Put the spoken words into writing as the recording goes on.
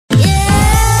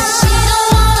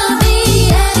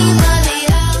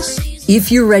If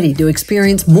you're ready to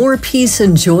experience more peace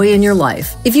and joy in your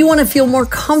life, if you want to feel more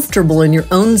comfortable in your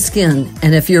own skin,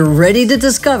 and if you're ready to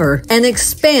discover and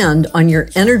expand on your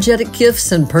energetic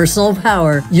gifts and personal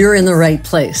power, you're in the right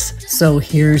place. So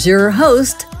here's your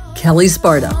host, Kelle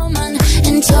Sparta.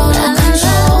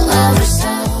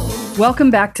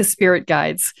 Welcome back to Spirit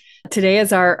Guides. Today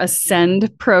is our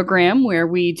Ascend program where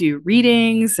we do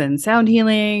readings and sound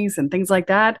healings and things like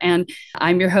that. And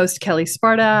I'm your host, Kelle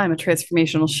Sparta. I'm a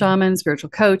transformational shaman,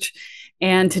 spiritual coach.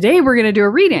 And today we're going to do a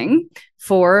reading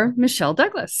for Michelle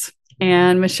Douglas.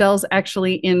 And Michelle's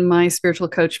actually in my spiritual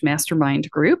coach mastermind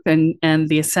group and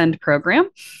the Ascend program.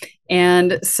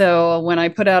 And so when I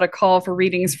put out a call for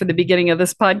readings for the beginning of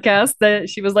this podcast, that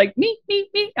she was like, me.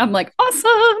 I'm like,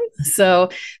 awesome. So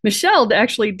Michelle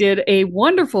actually did a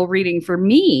wonderful reading for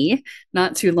me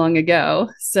not too long ago.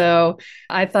 So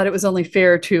I thought it was only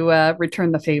fair to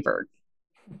return the favor.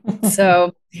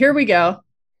 So here we go.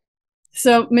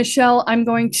 So Michelle, I'm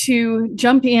going to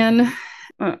jump in.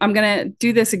 I'm going to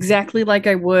do this exactly like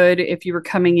I would if you were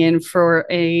coming in for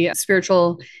a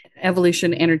spiritual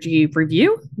evolution energy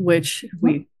review, which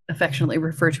we affectionately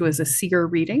refer to as a seer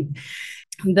reading.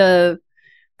 The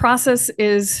process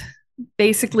is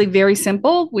basically very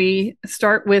simple. We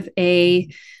start with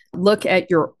a look at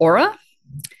your aura,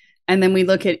 and then we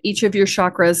look at each of your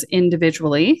chakras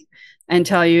individually and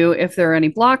tell you if there are any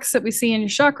blocks that we see in your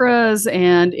chakras,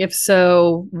 and if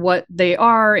so, what they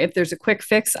are. If there's a quick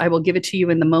fix, I will give it to you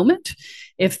in the moment.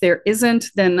 If there isn't,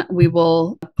 then we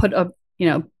will put a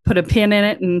pin in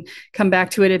it and come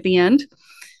back to it at the end.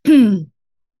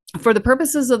 For the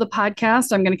purposes of the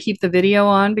podcast, I'm going to keep the video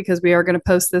on because we are going to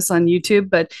post this on YouTube.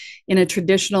 But in a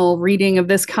traditional reading of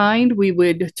this kind, we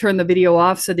would turn the video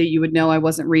off so that you would know I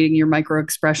wasn't reading your micro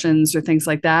expressions or things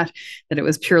like that, that it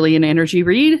was purely an energy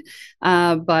read.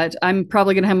 But I'm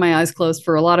probably going to have my eyes closed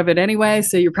for a lot of it anyway.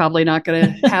 So you're probably not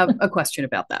going to have a question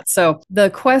about that. So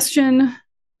the question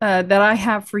that I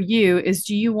have for you is,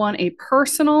 do you want a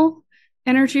personal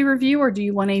energy review or do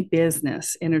you want a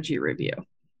business energy review?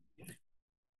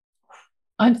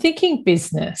 I'm thinking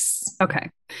business.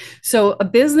 Okay. So a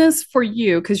business for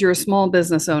you, because you're a small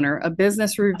business owner, a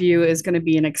business review is going to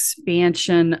be an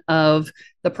expansion of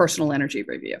the personal energy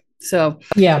review. So,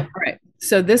 yeah. All right.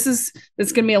 So this is going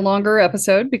to be a longer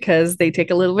episode because they take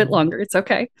a little bit longer. It's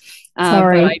okay.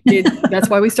 Sorry. That's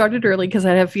why we started early, because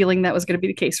I have a feeling that was going to be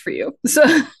the case for you. So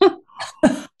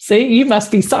see, you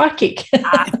must be psychic.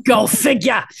 Go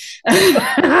figure.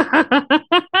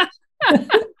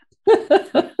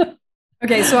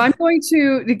 Okay, so I'm going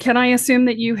to, can I assume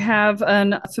that you have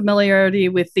a familiarity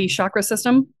with the chakra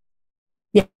system?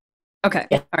 Yeah. Okay.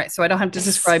 Yeah. All right. So I don't have to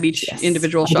describe each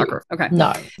individual chakra. Okay.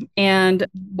 No. And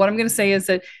what I'm going to say is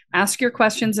that ask your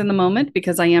questions in the moment,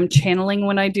 because I am channeling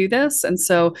when I do this. And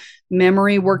so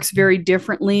memory works very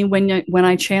differently when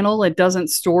I channel. It doesn't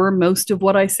store most of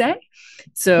what I say.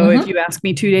 So if you ask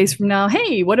me 2 days from now,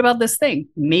 hey, what about this thing?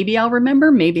 Maybe I'll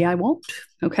remember, maybe I won't.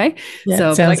 Okay. Yeah,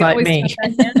 so sounds like me.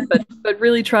 but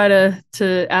really try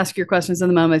to ask your questions in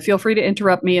the moment. Feel free to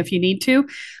interrupt me if you need to.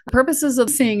 The purposes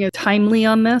of seeing it timely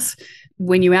on this,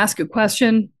 when you ask a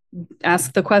question,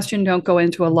 ask the question. Don't go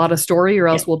into a lot of story, or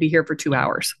else we'll be here for 2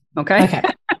 hours. Okay. Okay.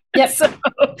 Yep. So,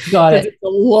 got it. It's a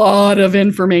lot of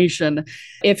information.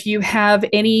 If you have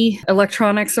any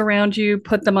electronics around you,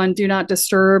 put them on do not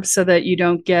disturb so that you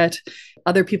don't get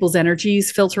other people's energies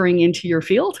filtering into your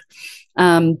field.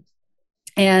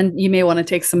 And you may want to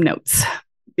take some notes,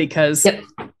 because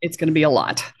it's going to be a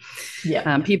lot.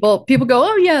 Yeah. People go,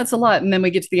 oh yeah, it's a lot. And then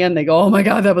we get to the end, they go, oh my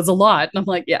God, that was a lot. And I'm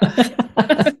like, yeah.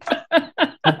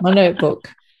 My notebook.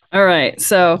 All right.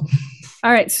 So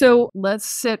let's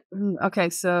sit. Okay.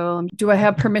 So do I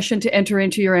have permission to enter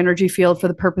into your energy field for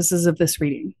the purposes of this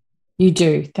reading? You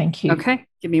do. Thank you. Okay.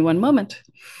 Give me one moment.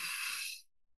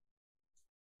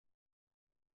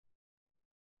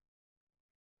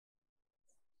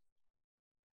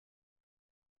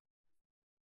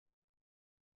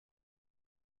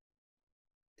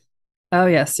 Oh,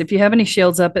 yes. If you have any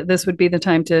shields up, this would be the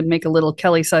time to make a little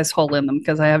Kelly-sized hole in them,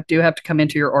 because I do have to come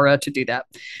into your aura to do that.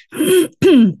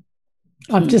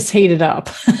 I've just heated up.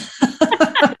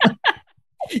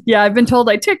 Yeah, I've been told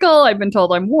I tickle. I've been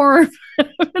told I'm warm.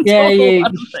 Yeah, you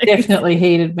definitely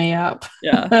heated me up.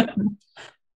 Yeah.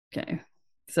 Okay.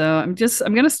 So I'm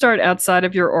going to start outside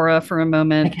of your aura for a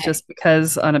moment, just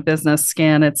because on a business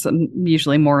scan, it's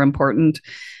usually more important.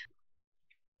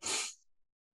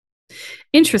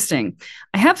 Interesting.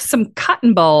 I have some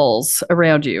cotton balls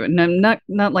around you, and I'm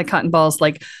not like cotton balls,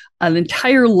 like an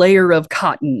entire layer of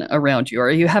cotton around you.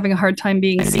 Are you having a hard time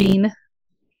being seen?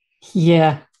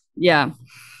 Yeah. Yeah.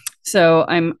 So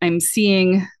I'm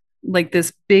seeing like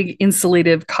this big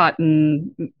insulative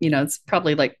cotton, it's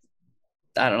probably like,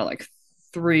 I don't know, like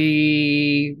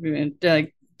 2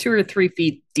 or 3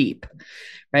 feet deep,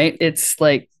 right? It's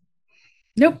like,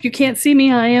 nope, you can't see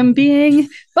me. I am being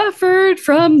buffered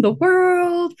from the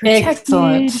world, protected.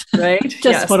 Excellent. Right?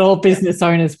 Just what all business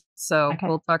owners. So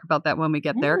we'll talk about that when we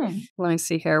get there. Let me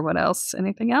see here. What else?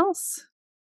 Anything else?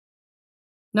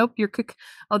 Nope.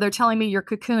 They're telling me you're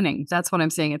cocooning. That's what I'm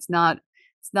saying. It's not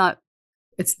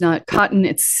cotton.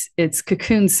 It's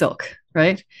cocoon silk,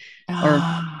 right?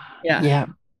 Yeah.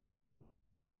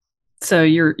 So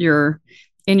you're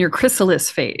in your chrysalis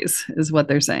phase is what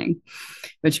they're saying,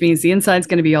 which means the inside's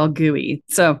going to be all gooey.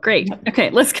 So great.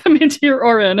 Okay, let's come into your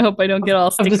aura and hope I don't get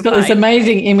all sticky. I've just got this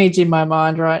amazing image in my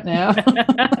mind right now.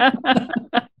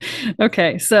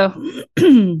 Okay, so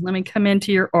let me come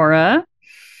into your aura.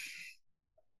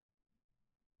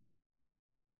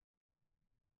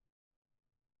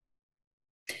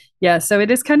 Yeah, so it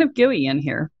is kind of gooey in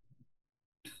here.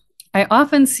 I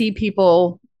often see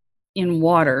people in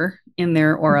water in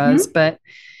their auras, but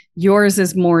yours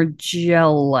is more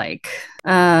gel-like.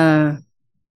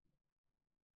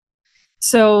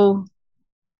 So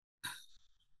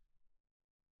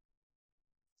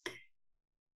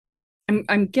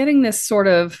I'm getting this sort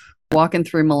of walking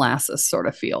through molasses sort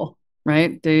of feel,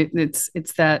 right? It's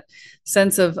that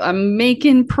sense of I'm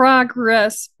making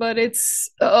progress, but it's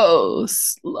so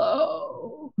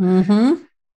slow.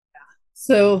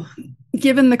 So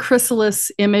given the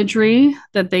chrysalis imagery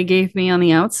that they gave me on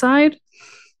the outside,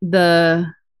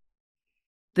 the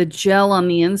gel on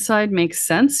the inside makes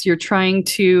sense. You're trying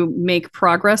to make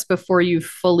progress before you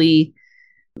fully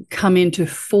come into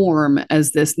form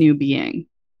as this new being.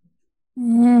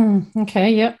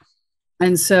 Okay, yep.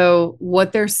 And so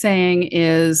what they're saying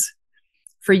is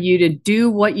for you to do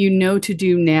what you know to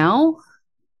do now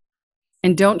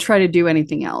and don't try to do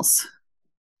anything else.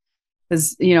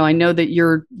 Because, I know that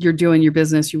you're doing your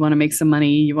business, you want to make some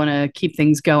money, you want to keep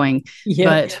things going.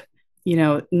 But,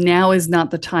 now is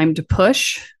not the time to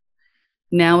push.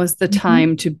 Now is the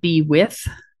time to be with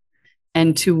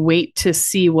and to wait to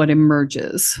see what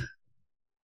emerges.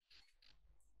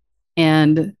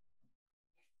 And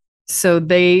so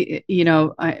they,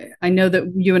 I know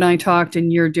that you and I talked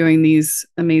and you're doing these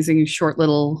amazing short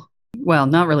little, well,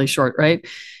 not really short, right?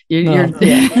 They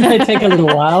take a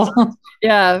little while.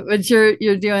 Yeah, but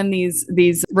you're doing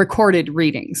these recorded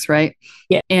readings, right?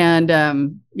 Yeah.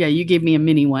 And you gave me a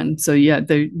mini one. So yeah,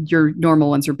 your normal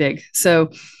ones are big.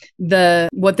 So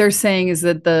what they're saying is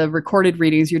that the recorded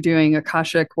readings, you're doing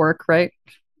Akashic work, right?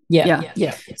 Yeah.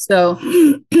 So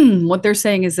what they're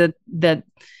saying is that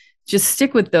just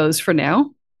stick with those for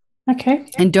now.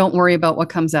 Okay. And don't worry about what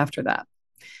comes after that.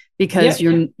 Because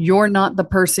you're not the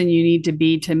person you need to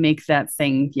be to make that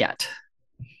thing yet.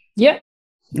 Yeah.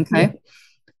 Okay. Yeah.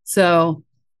 So,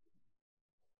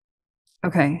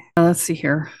 okay. Let's see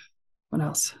here. What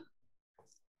else?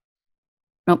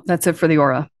 Nope, that's it for the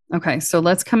aura. Okay. So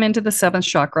let's come into the 7th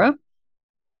chakra.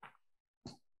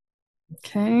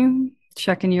 Okay.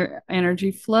 Checking your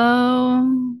energy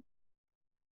flow.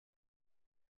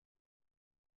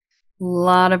 A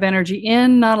lot of energy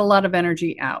in, not a lot of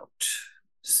energy out.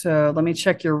 So let me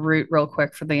check your root real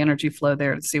quick for the energy flow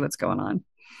there to see what's going on.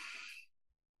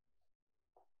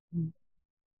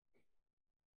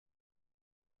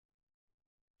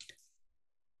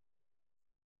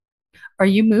 Are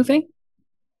you moving?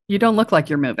 You don't look like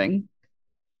you're moving.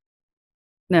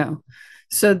 No.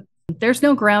 So there's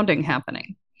no grounding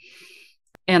happening.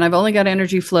 And I've only got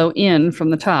energy flow in from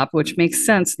the top, which makes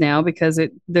sense now because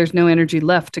there's no energy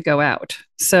left to go out.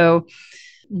 So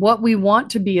what we want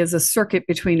to be is a circuit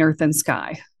between earth and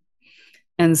sky.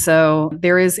 And so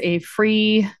there is a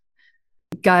free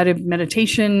guided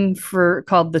meditation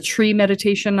called the tree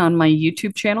meditation on my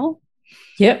YouTube channel.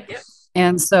 Yep.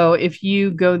 And so if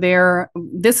you go there,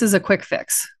 this is a quick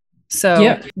fix.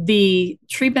 So the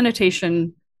tree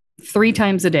meditation 3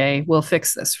 times a day will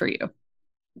fix this for you.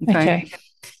 Okay.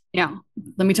 Now,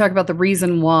 let me talk about the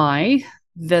reason why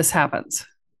this happens.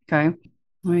 Okay.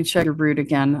 Let me check your root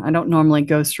again. I don't normally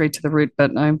go straight to the root,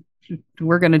 but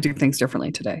we're going to do things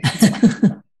differently today.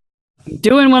 I'm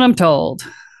doing what I'm told.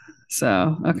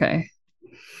 So, okay.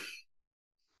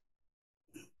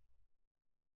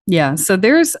 Yeah. So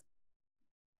there's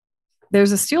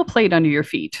a steel plate under your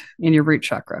feet in your root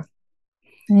chakra.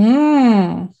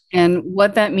 And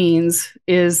what that means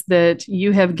is that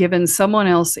you have given someone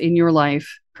else in your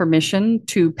life permission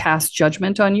to pass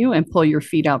judgment on you and pull your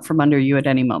feet out from under you at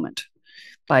any moment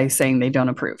by saying they don't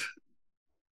approve.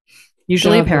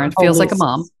 Usually a parent feels like a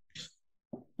mom.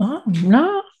 Oh,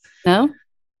 no. No?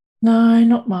 No,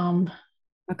 not mom.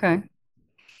 Okay.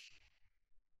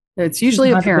 It's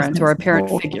usually a parent or a parent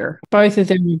figure. Both of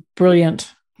them are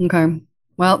brilliant. Okay.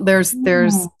 Well, there's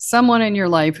someone in your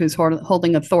life who's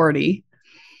holding authority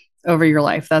over your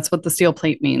life. That's what the steel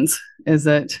plate means, is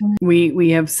that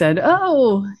we have said,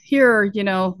 oh, here,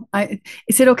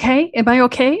 is it okay? Am I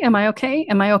okay? Am I okay?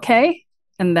 Am I okay?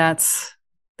 And that's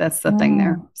the thing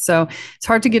there. So it's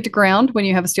hard to get to ground when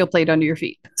you have a steel plate under your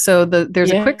feet. So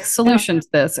there's a quick solution to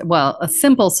this. Well, a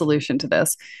simple solution to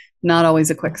this, not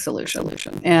always a quick solution.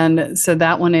 And so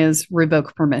that one is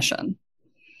revoke permission.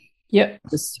 Yep.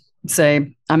 Just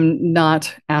say, I'm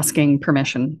not asking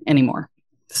permission anymore.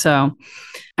 So,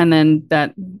 and then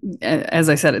that, as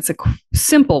I said, it's a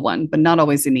simple one, but not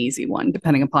always an easy one,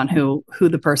 depending upon who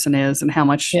the person is and how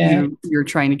much you're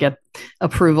trying to get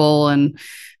approval and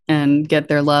get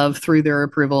their love through their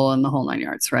approval and the whole 9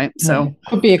 yards, right? So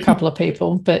could be a couple of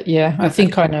people, but I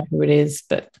think I know who it is,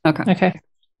 but okay.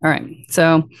 All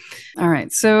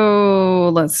right. So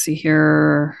let's see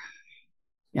here.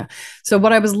 Yeah. So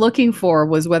what I was looking for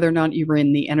was whether or not you were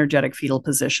in the energetic fetal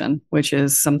position, which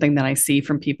is something that I see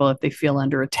from people if they feel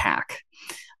under attack.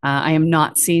 I am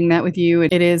not seeing that with you.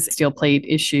 It is a steel plate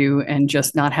issue and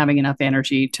just not having enough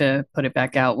energy to put it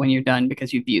back out when you're done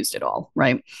because you've used it all,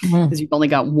 right? Because you've only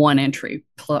got one entry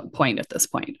point at this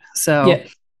point. So,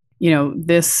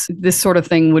 this sort of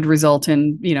thing would result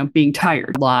in, being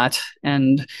tired a lot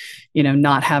and,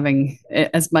 not having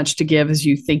as much to give as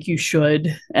you think you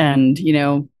should. And,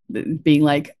 being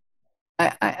like,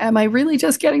 am I really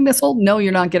just getting this old? No,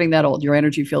 you're not getting that old. Your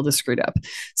energy field is screwed up.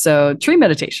 So tree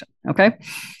meditation. Okay.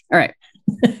 All right.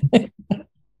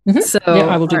 So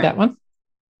I will do that one.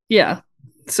 Yeah.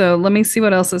 So let me see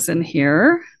what else is in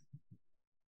here.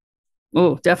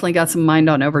 Oh, definitely got some mind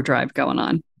on overdrive going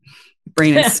on.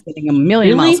 Brain is spinning a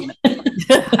million miles a minute.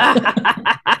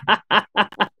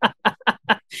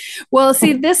 Well,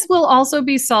 see, this will also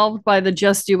be solved by the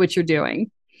just do what you're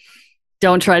doing.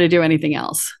 Don't try to do anything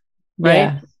else. Right?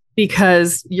 Yeah.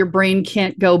 Because your brain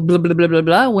can't go blah, blah, blah, blah,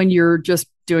 blah when you're just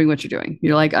doing what you're doing.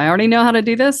 You're like, I already know how to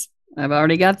do this. I've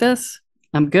already got this.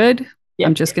 I'm good. Yep.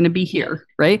 I'm just going to be here.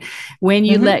 Right? When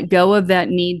you let go of that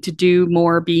need to do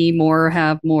more, be more,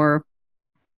 have more,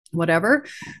 whatever,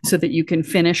 so that you can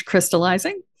finish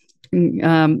crystallizing,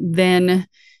 then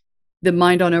the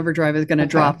mind on overdrive is going to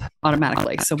drop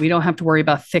automatically. So we don't have to worry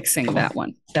about fixing that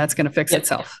one. That's going to fix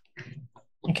itself.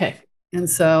 Okay. And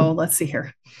so let's see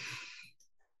here.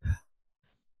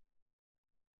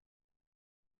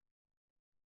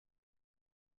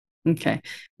 Okay.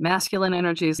 Masculine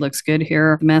energies looks good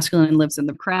here. The masculine lives in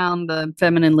the crown. The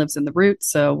feminine lives in the root.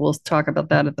 So we'll talk about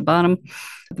that at the bottom.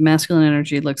 The masculine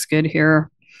energy looks good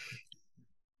here.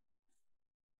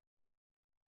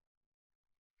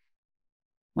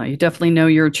 Well, you definitely know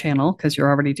your channel because you're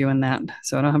already doing that.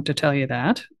 So I don't have to tell you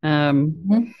that.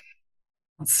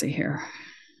 Let's see here.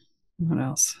 What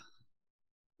else?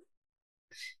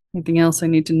 Anything else I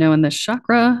need to know in this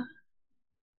chakra?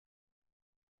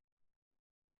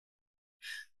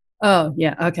 Oh,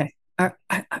 yeah. Okay. Okay.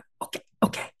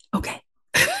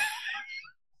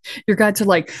 Your guides are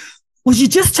like, would you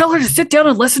just tell her to sit down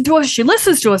and listen to us? She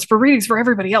listens to us for readings for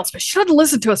everybody else, but she doesn't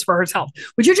listen to us for herself.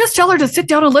 Would you just tell her to sit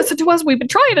down and listen to us? We've been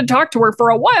trying to talk to her for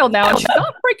a while now, and she's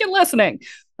not freaking listening.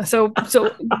 So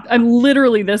I'm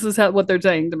literally, this is what they're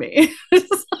saying to me.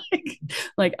 It's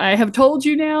like I have told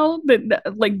you now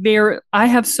that I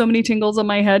have so many tingles on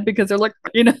my head because they're like,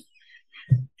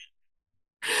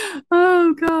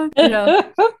 oh God. Yeah.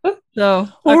 So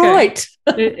all right.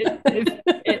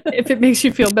 If it makes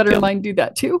you feel better, mine do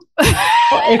that too.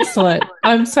 Excellent.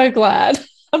 I'm so glad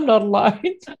I'm not alone.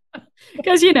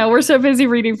 Because we're so busy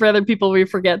reading for other people, we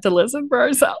forget to listen for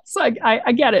ourselves.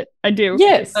 I get it. I do.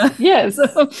 Yes. Yes.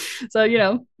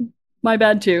 So my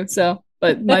bad too. So,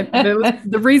 but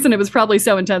the reason it was probably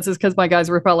so intense is because my guys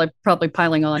were probably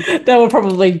piling on. They were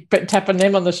probably tapping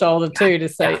them on the shoulder too to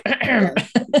say. Yeah,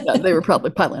 they were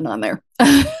probably piling on there.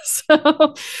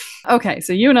 So, okay.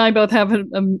 So you and I both have we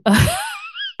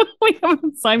have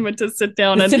an assignment to sit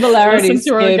down and listen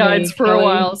to our guides for a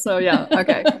while. So yeah.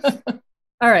 Okay.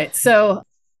 All right. So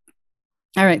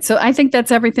I think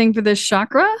that's everything for this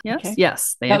chakra. Yes. Okay.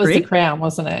 Yes. That was the crown,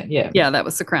 wasn't it? Yeah. Yeah, that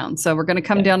was the crown. So we're going to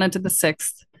come down into the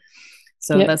sixth.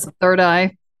 So that's the third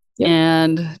eye. Yep.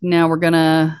 And now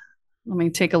let me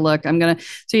take a look.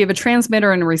 So you have a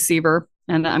transmitter and a receiver,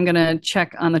 and I'm going to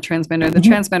check on the transmitter. The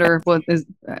transmitter,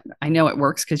 I know it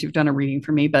works because you've done a reading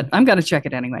for me, but I'm going to check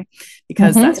it anyway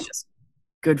because that's just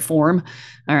good form.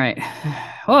 All right.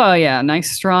 Oh yeah.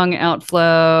 Nice strong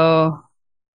outflow.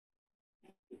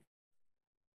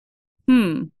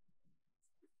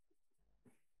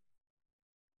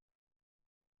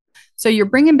 So you're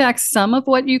bringing back some of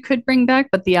what you could bring back,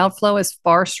 but the outflow is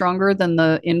far stronger than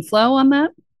the inflow on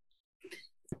that.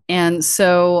 And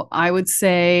so I would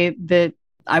say that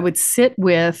I would sit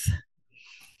with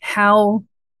how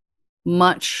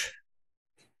much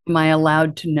am I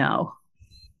allowed to know?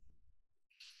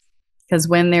 Because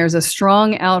when there's a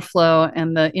strong outflow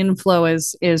and the inflow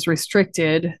is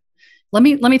restricted, let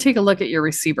me take a look at your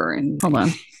receiver and hold on.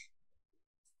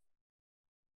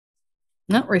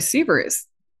 No, receiver is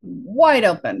wide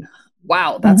open.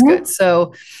 Wow, that's good.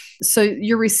 So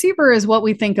your receiver is what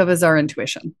we think of as our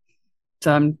intuition.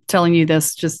 So I'm telling you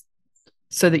this just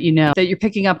so that you know that you're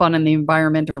picking up on in the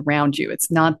environment around you. It's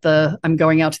not I'm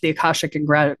going out to the Akashic and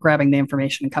grabbing the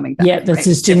information and coming back. Yeah, that's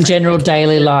just in general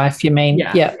daily life, you mean?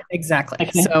 Yeah, exactly.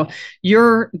 Okay. So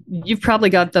you've probably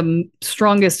got the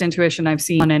strongest intuition I've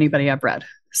seen on anybody I've read.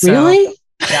 So, really?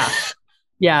 Yeah.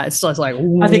 Yeah, it's just like,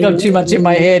 I think I'm too much in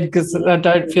my head because I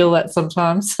don't feel that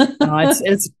sometimes. No,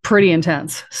 it's pretty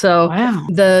intense. So wow.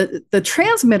 The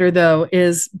transmitter though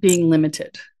is being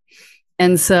limited.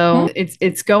 And so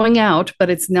it's going out, but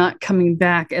it's not coming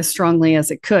back as strongly as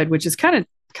it could, which is kind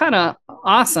of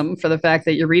awesome for the fact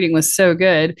that your reading was so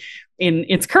good in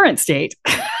its current state.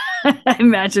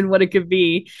 Imagine what it could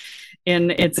be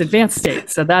in its advanced state.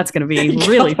 So that's going to be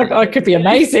really it could be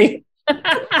amazing.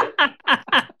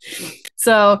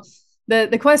 So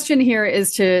the question here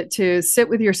is to sit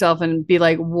with yourself and be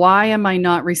like, why am I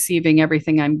not receiving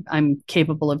everything I'm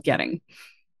capable of getting?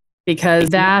 Because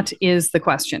that is the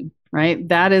question. Right?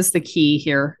 That is the key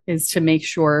here, is to make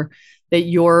sure that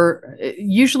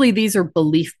usually these are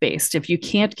belief based. If you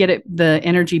can't get the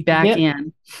energy back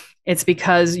in, it's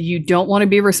because you don't want to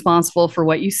be responsible for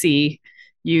what you see.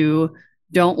 You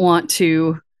don't want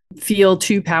to feel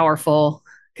too powerful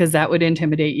because that would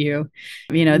intimidate you.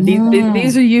 You know,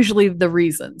 these are usually the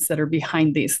reasons that are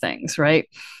behind these things, right?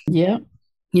 Yeah.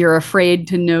 You're afraid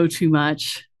to know too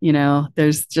much. You know,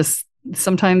 there's just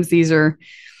sometimes these are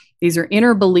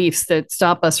inner beliefs that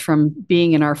stop us from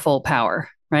being in our full power,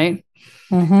 right?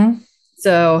 Mm-hmm.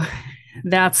 So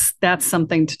that's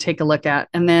something to take a look at.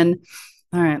 And then,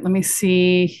 all right, let me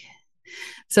see.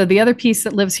 So the other piece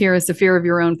that lives here is the fear of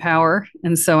your own power.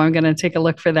 And so I'm going to take a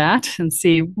look for that and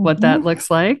see what that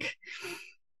looks like.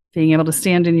 Being able to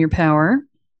stand in your power.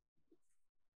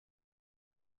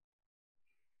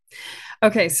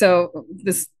 Okay, so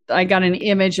I got an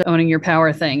image of owning your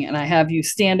power thing, and I have you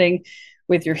standing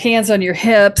with your hands on your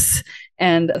hips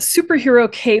and a superhero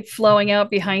cape flowing out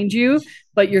behind you,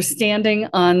 but you're standing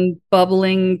on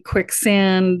bubbling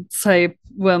quicksand type,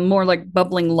 well, more like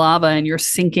bubbling lava, and you're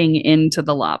sinking into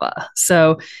the lava.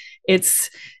 So it's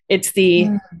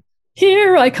the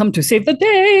here I come to save the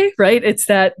day, right? It's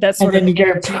that sort of energy.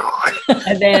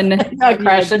 And then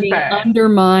being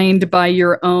undermined by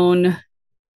your own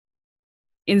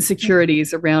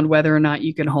insecurities around whether or not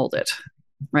you can hold it.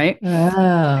 Right?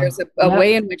 Oh, there's a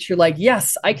way in which you're like,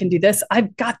 yes, I can do this.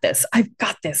 I've got this.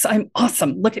 I'm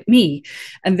awesome. Look at me.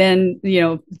 And then,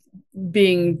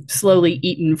 being slowly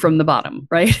eaten from the bottom,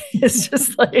 right? It's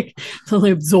just like slowly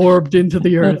absorbed into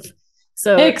the earth.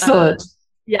 So excellent.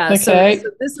 Yeah. Okay. So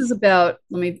this is about,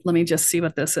 let me just see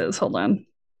what this is. Hold on.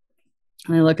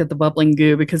 I look at the bubbling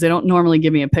goo because they don't normally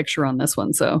give me a picture on this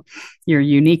one. So you're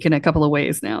unique in a couple of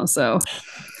ways now. So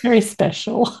very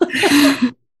special.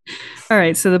 All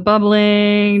right, so the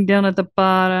bubbling down at the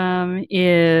bottom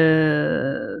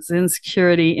is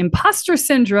insecurity, imposter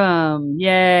syndrome.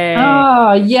 Yay.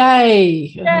 Oh,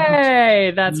 yay.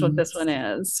 Yay. That's what this one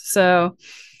is. So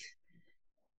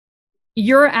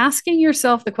you're asking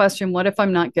yourself the question, what if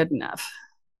I'm not good enough?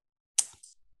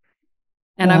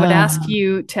 And I would ask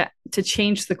you to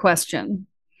change the question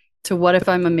to what if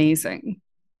I'm amazing?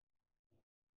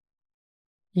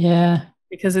 Yeah.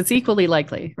 Because it's equally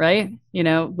likely, right?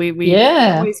 We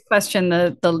always question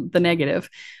the negative.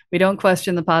 We don't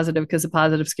question the positive because the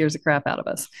positive scares the crap out of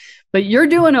us. But you're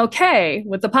doing okay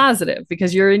with the positive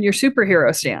because you're in your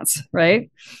superhero stance, right?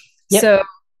 Yep. So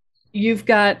you've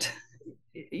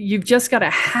just got a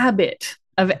habit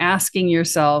of asking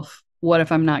yourself, what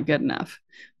if I'm not good enough?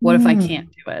 What if I can't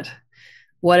do it?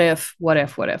 What if?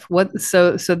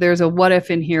 So there's a what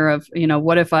if in here of,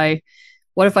 what if I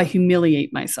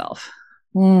humiliate myself?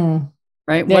 Right?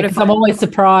 Yeah, what if I'm always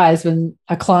surprised when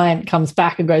a client comes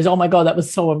back and goes, oh my God, that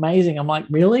was so amazing. I'm like,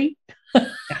 really?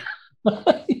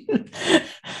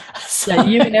 Yeah,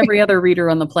 you and every other reader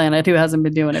on the planet who hasn't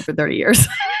been doing it for 30 years.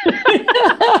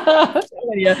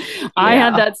 I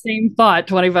had that same thought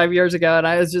 25 years ago, and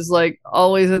I was just like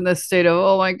always in this state of,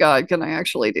 oh my God, can I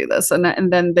actually do this? And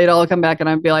then they'd all come back and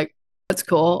I'd be like, That's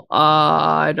cool.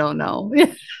 I don't know.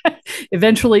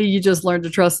 Eventually, you just learn to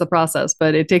trust the process,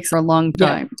 but it takes a long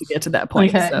time to get to that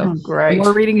point. Okay. So, Great. the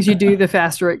more readings you do, the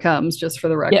faster it comes, just for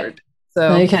the record.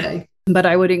 So, okay. But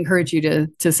I would encourage you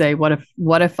to say,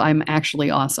 what if I'm actually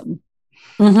awesome?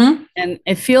 Mm-hmm. And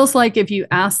it feels like if you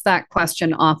ask that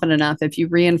question often enough, if you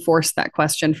reinforce that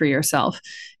question for yourself,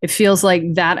 it feels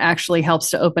like that actually helps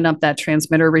to open up that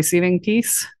transmitter receiving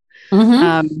piece.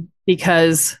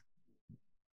 Because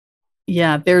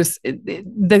there's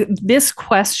this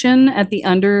question at the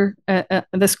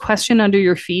this question under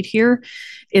your feet here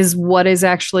is what is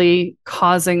actually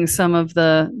causing some of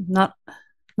the, not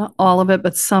all of it,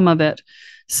 but some of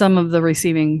the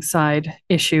receiving side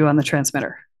issue on the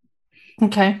transmitter.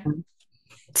 Okay.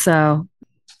 So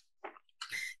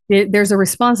there's a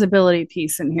responsibility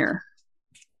piece in here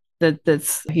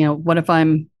that's,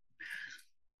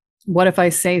 what if I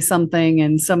say something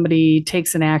and somebody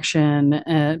takes an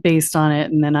action based on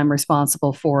it, and then I'm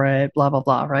responsible for it, blah, blah,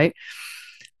 blah, right?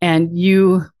 And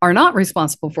you are not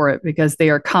responsible for it because they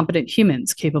are competent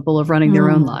humans capable of running their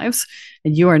own lives,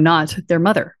 and you are not their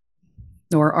mother,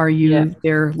 nor are you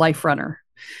their life runner.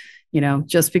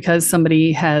 Just because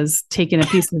somebody has taken a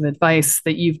piece of advice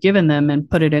that you've given them and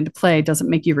put it into play doesn't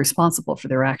make you responsible for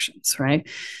their actions, right?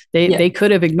 They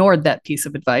could have ignored that piece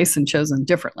of advice and chosen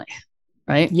differently,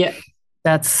 right? Yeah.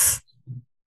 That's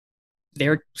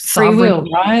their free will,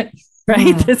 right?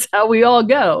 Right. That's how we all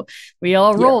go. We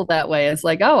all roll that way. It's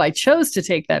like, oh, I chose to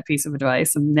take that piece of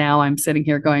advice, and now I'm sitting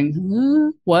here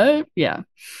going, what? Yeah.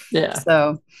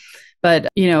 So, but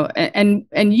and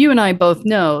you and I both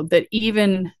know that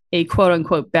even a quote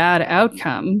unquote bad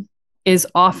outcome is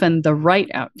often the right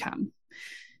outcome,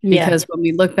 because when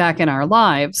we look back in our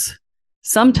lives,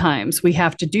 sometimes we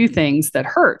have to do things that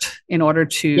hurt in order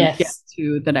to get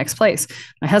to the next place.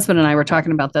 My husband and I were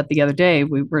talking about that the other day.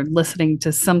 We were listening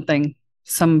to some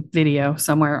video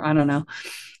somewhere, I don't know.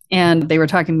 And they were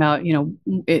talking about,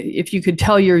 if you could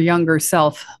tell your younger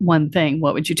self one thing,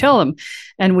 what would you tell them?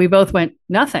 And we both went,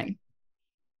 nothing.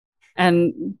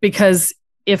 And because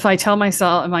if I tell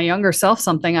my younger self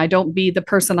something, I don't be the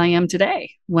person I am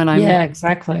today when I'm at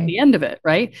the end of it,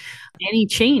 right? Any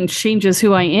change changes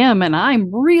who I am, and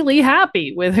I'm really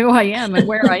happy with who I am and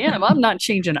where I am. I'm not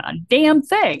changing a damn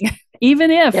thing,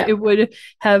 even if it would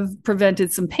have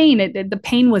prevented some pain. The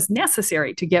pain was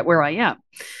necessary to get where I am.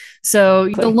 So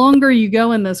the longer you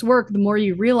go in this work, the more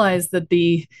you realize that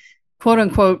the quote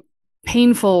unquote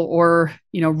painful or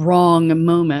wrong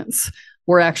moments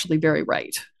were actually very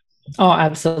right. Oh,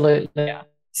 absolutely. Yeah.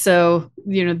 So,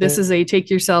 this is a take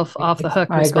yourself off the hook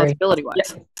responsibility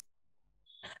wise.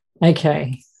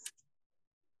 Okay.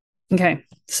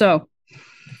 So,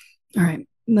 all right.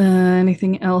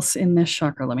 Anything else in this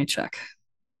chakra? Let me check.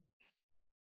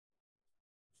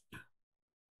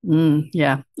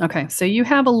 Yeah. Okay. So you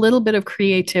have a little bit of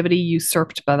creativity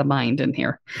usurped by the mind in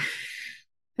here.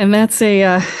 And that's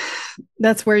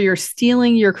where you're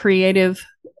stealing your creative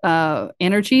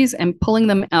energies and pulling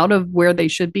them out of where they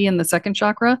should be in the second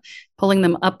chakra, pulling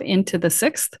them up into the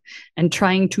sixth, and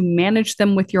trying to manage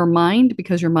them with your mind,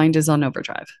 because your mind is on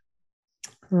overdrive.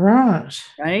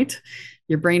 Right?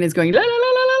 Your brain is going, la, la, la,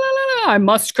 la, la, la, I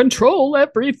must control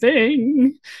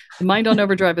everything. The mind on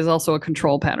overdrive is also a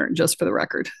control pattern, just for the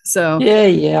record. So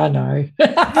I know.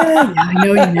 I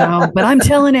know you know, but I'm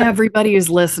telling everybody who's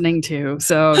listening to.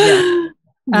 So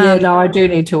I do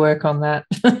need to work on that.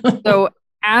 So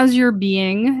as you're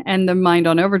being and the mind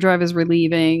on overdrive is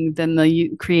relieving, then the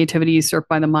creativity usurped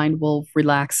by the mind will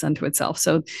relax unto itself.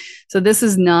 So this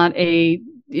is not a,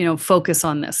 focus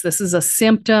on this. This is a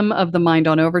symptom of the mind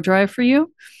on overdrive for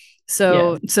you.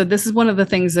 So this is one of the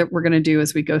things that we're going to do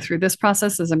as we go through this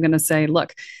process is I'm going to say,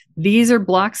 look, these are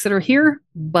blocks that are here,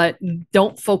 but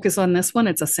don't focus on this one.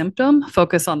 It's a symptom.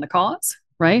 Focus on the cause.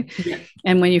 Right. Yeah.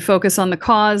 And when you focus on the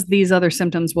cause, these other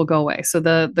symptoms will go away. So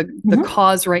the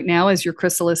cause right now is your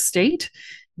chrysalis state.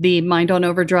 The mind on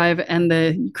overdrive and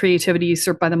the creativity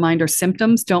usurped by the mind are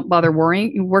symptoms. Don't bother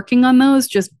working on those.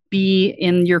 Just be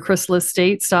in your chrysalis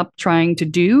state. Stop trying to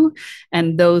do,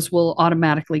 and those will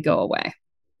automatically go away.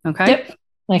 Okay. Yep.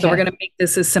 Okay. So we're going to make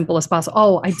this as simple as possible.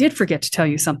 Oh, I did forget to tell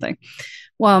you something.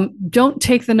 Well, don't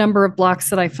take the number of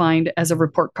blocks that I find as a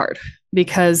report card,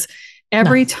 because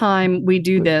every time we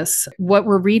do this, what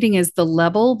we're reading is the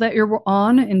level that you're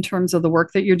on in terms of the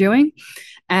work that you're doing.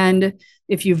 And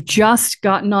if you've just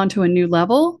gotten onto a new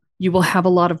level, you will have a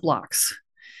lot of blocks.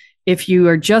 If you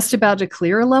are just about to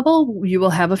clear a level, you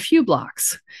will have a few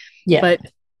blocks. Yeah. But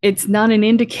it's not an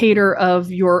indicator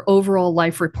of your overall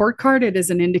life report card. It is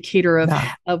an indicator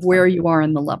of where you are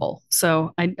in the level.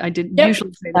 So I did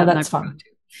usually say that. That's fine.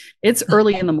 It's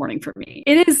early in the morning for me.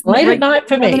 It is late at night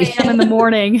for me. 7 a.m. in the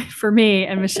morning for me,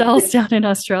 and Michelle's down in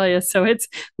Australia, so it's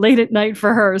late at night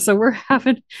for her. So we're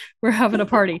having a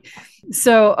party.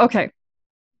 So okay,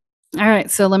 all right.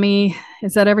 So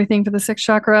is that everything for the sixth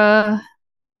chakra?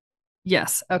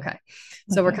 Yes. Okay.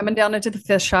 So we're coming down into the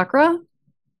fifth chakra.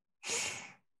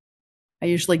 I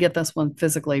usually get this one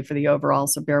physically for the overall,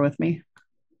 so bear with me.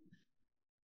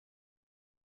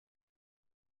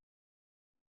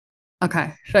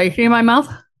 Okay, so you see my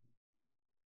mouth?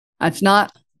 It's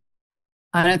not,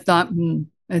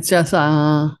 it's just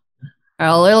a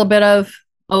little bit of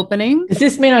opening. Does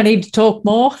this mean I need to talk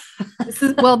more?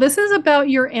 This is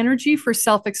about your energy for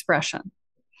self-expression.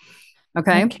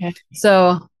 Okay.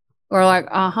 So we're like,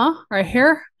 right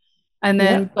here. And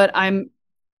then, but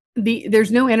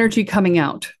there's no energy coming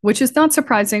out, which is not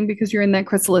surprising because you're in that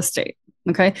chrysalis state.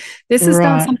 Okay. This is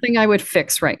not something I would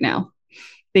fix right now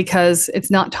because it's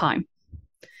not time.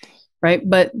 Right.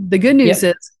 But the good news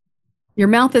is your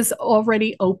mouth is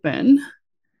already open.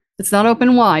 It's not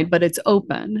open wide, but it's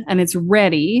open and it's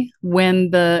ready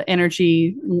when the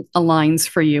energy aligns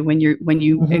for you, when you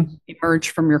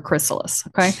emerge from your chrysalis.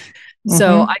 Okay.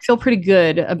 So I feel pretty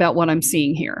good about what I'm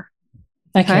seeing here.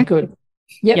 Okay, good.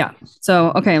 Yep. Yeah.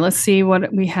 So, okay, let's see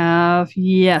what we have.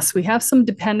 Yes, we have some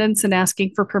dependence and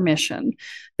asking for permission.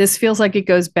 This feels like it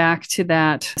goes back to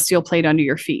that steel plate under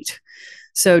your feet.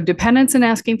 So dependence and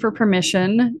asking for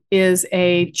permission is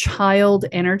a child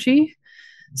energy.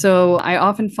 So I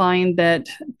often find that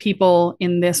people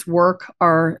in this work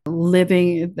are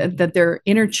living, that their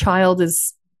inner child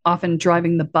is often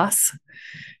driving the bus,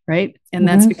 right? And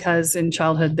that's because in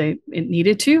childhood it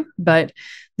needed to. But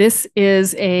this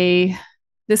is a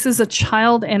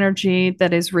child energy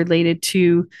that is related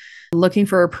to looking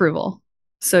for approval.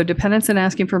 So dependence and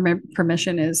asking for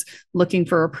permission is looking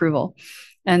for approval.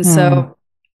 And so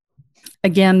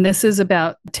again, this is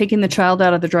about taking the child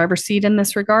out of the driver's seat in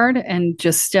this regard and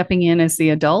just stepping in as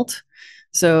the adult.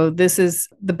 So this is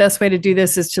the best way to do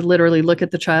this, is to literally look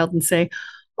at the child and say,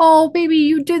 "Oh, baby,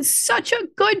 you did such a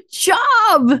good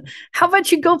job. How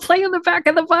about you go play in the back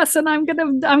of the bus, and I'm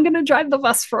gonna drive the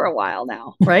bus for a while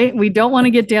now." Right? We don't want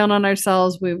to get down on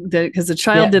ourselves because the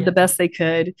child did the best they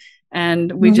could,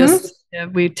 and we just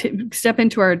step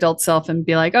into our adult self and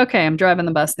be like, "Okay, I'm driving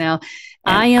the bus now.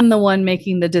 I am the one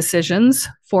making the decisions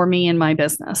for me and my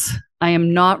business. I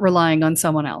am not relying on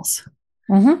someone else."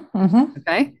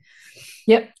 Okay.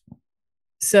 Yep.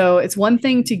 So it's one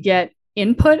thing to get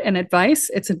input and advice.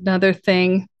 It's another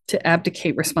thing to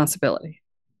abdicate responsibility.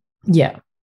 Yeah.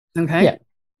 Okay. Yeah.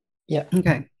 Yeah.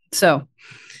 Okay. So,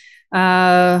 so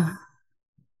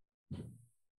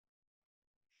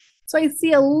I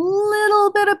see a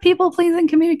little bit of people pleasing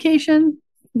communication,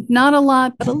 not a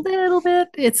lot, but a little bit.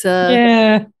 It's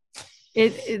this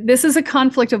is a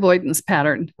conflict avoidance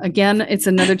pattern. Again, it's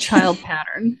another child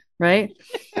pattern, right?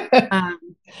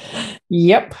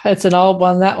 Yep. It's an old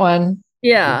one, that one.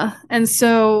 Yeah. And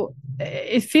so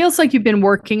it feels like you've been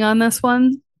working on this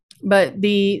one, but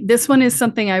this one is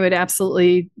something I would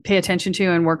absolutely pay attention to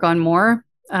and work on more.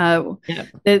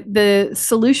 The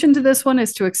solution to this one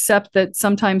is to accept that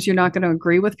sometimes you're not going to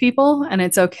agree with people, and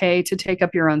it's okay to take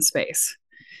up your own space.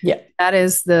 Yeah. That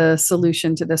is the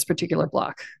solution to this particular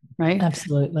block, right?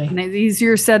 Absolutely. And it's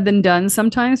easier said than done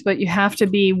sometimes, but you have to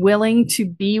be willing to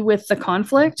be with the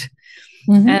conflict.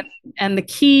 And the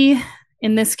key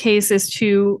in this case is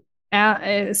to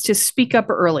speak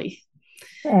up early,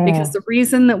 because the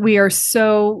reason that we are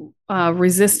so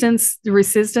resistant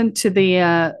to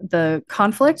the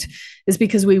conflict is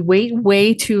because we wait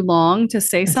way too long to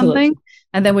say something,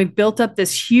 and then we built up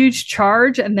this huge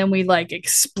charge, and then we like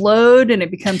explode, and it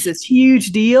becomes this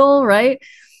huge deal, right?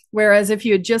 Whereas if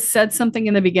you had just said something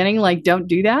in the beginning, like "don't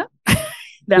do that,"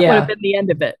 that would have been the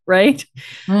end of it, right?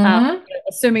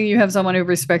 Assuming you have someone who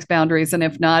respects boundaries, and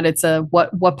if not, it's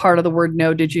what part of the word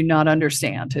 "no" did you not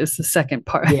understand? Is the second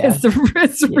part. It's the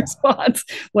response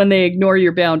when they ignore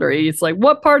your boundary. It's like,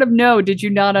 what part of "no" did you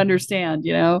not understand?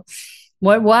 You know,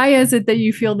 why is it that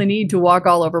you feel the need to walk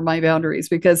all over my boundaries?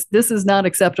 Because this is not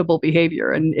acceptable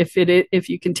behavior, and if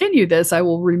you continue this, I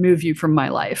will remove you from my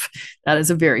life. That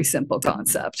is a very simple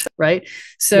concept, right?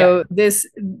 So those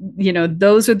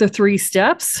are the 3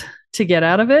 steps to get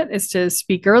out of it: is to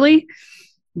speak early,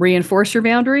 reinforce your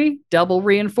boundary, double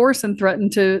reinforce, and threaten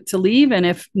to leave, and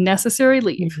if necessary,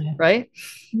 leave. Right?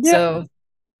 So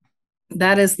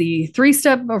that is the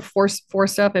 3-step or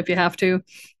 4-step, if you have to,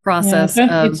 process.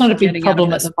 It's not a big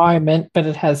problem at the moment, but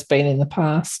it has been in the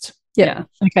past. Yeah.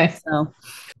 Okay. So,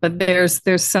 but there's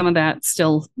some of that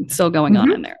still going on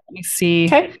in there. Let me see.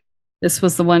 Okay. This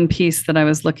was the one piece that I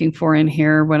was looking for in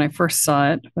here when I first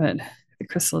saw it, but the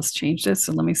chrysalis changed it.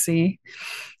 So let me see.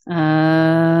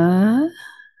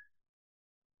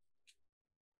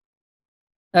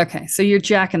 Okay, so you're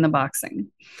Jack in the boxing.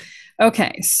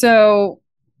 Okay, so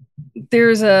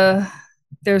there's a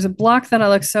block that I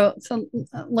look. So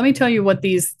let me tell you what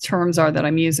these terms are that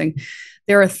I'm using.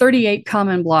 There are 38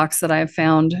 common blocks that I have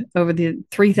found over the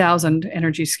 3,000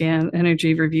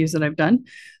 energy reviews that I've done.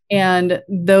 And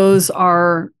those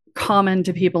are common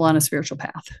to people on a spiritual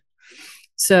path.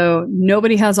 So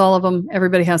nobody has all of them.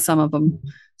 Everybody has some of them.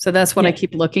 So that's what I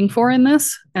keep looking for in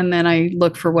this. And then I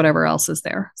look for whatever else is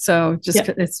there. So just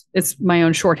it's my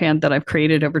own shorthand that I've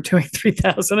created over doing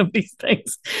 3,000 of these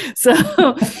things.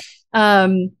 So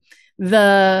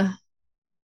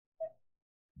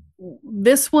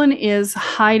this one is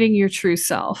hiding your true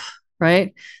self,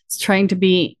 right? It's trying to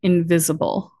be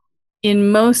invisible.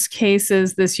 In most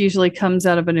cases, this usually comes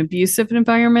out of an abusive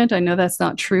environment. I know that's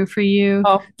not true for you.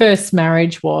 Oh, first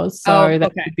marriage was. So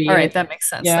that could be all right. That makes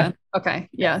sense then. Okay.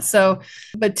 Yeah. So,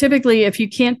 but typically if you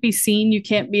can't be seen, you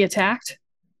can't be attacked,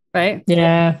 right?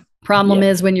 Yeah. Problem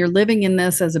is when you're living in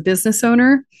this as a business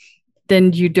owner,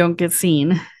 then you don't get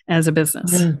seen as a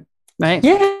business, right?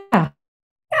 Yeah.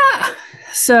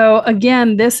 So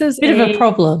again, this is a bit of a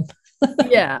problem.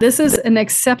 This is an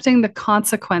accepting the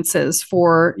consequences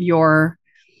for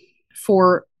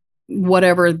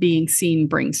whatever being seen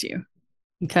brings you.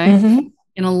 Okay. Mm-hmm.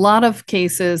 In a lot of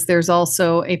cases, there's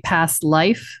also a past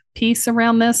life piece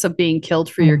around this of being killed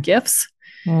for your gifts.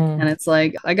 And it's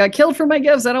like, I got killed for my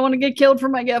gifts. I don't want to get killed for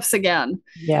my gifts again.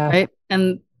 Yeah. Right.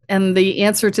 And the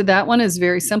answer to that one is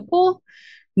very simple.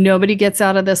 Nobody gets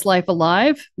out of this life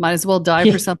alive. Might as well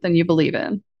die for something you believe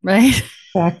in. Right.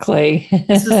 Exactly.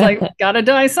 It's just like, gotta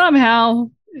die somehow.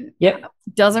 Yep.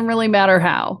 Doesn't really matter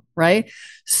how. Right.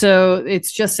 So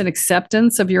it's just an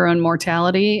acceptance of your own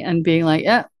mortality and being like,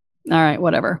 yeah, all right,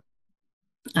 whatever.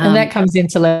 And that comes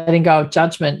into letting go of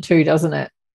judgment too, doesn't it?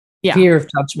 Yeah. Fear of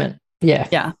judgment. Yeah.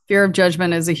 Yeah. Fear of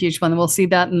judgment is a huge one. We'll see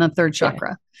that in the third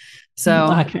chakra. So,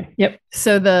 okay. Yep.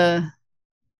 So the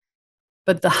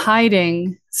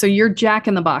hiding, so you're Jack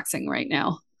in the boxing right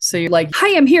now. So you're like,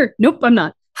 hi, I'm here. Nope, I'm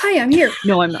not. Hi, I'm here.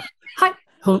 No, I'm not. Hi.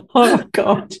 Oh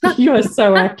God, you are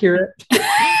so accurate.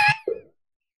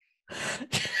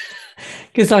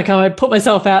 Because like I put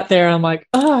myself out there and I'm like,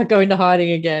 I go into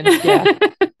hiding again. Yeah.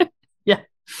 Yeah.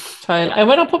 Totally. And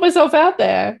when I put myself out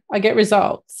there, I get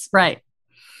results. Right.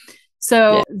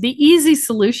 So the easy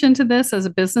solution to this as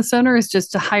a business owner is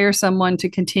just to hire someone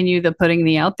to continue the putting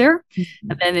the out there.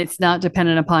 And then it's not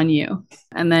dependent upon you.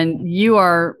 And then you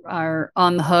are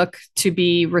on the hook to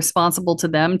be responsible to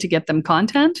them to get them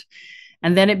content.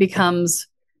 And then it becomes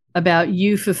about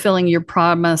you fulfilling your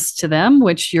promise to them,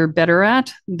 which you're better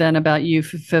at than about you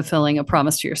fulfilling a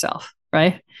promise to yourself.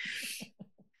 Right.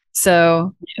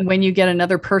 So when you get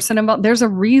another person involved, there's a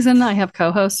reason I have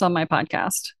co-hosts on my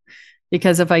podcast.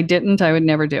 Because if I didn't, I would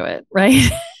never do it, right?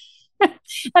 And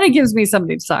it gives me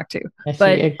somebody to talk to.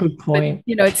 But a good point.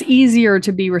 But, it's easier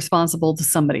to be responsible to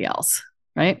somebody else,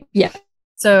 right? Yeah.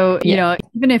 So,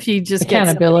 even if you just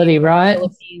accountability, right?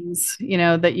 Philippines,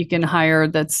 that you can hire,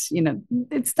 that's,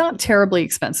 it's not terribly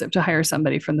expensive to hire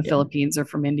somebody from the Philippines or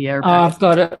from India. Or I've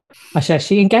got it. I should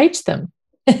actually engage them.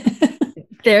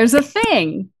 There's a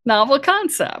thing, novel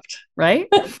concept, right?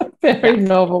 Very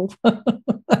novel.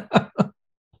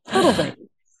 Totally.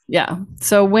 Yeah.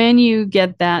 So when you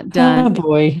get that done,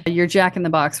 your Jack in the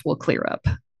box will clear up.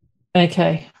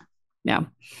 Okay. Yeah.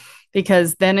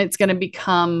 Because then it's going to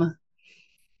become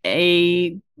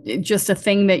just a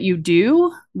thing that you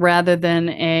do rather than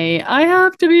I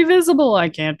have to be visible. I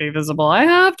can't be visible. I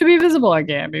have to be visible. I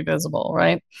can't be visible.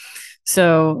 Right.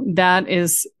 So that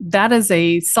is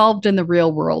a solved in the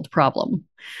real world problem.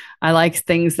 I like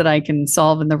things that I can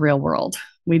solve in the real world.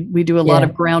 We do a lot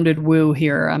of grounded woo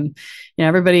here.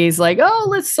 Everybody's like, oh,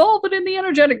 let's solve it in the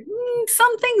energetic.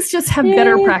 Some things just have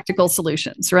better practical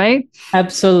solutions, right?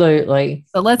 Absolutely.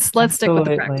 So let's stick with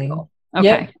the practical. Okay.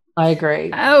 Yep, I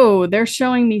agree. Oh, they're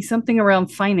showing me something around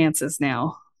finances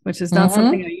now, which is not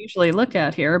something I usually look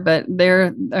at here, but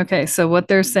okay. So what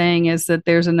they're saying is that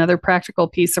there's another practical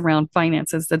piece around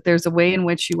finances, that there's a way in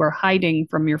which you are hiding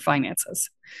from your finances,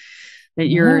 that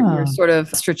you're sort of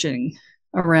stretching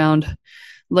around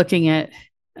looking at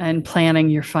and planning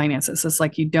your finances. It's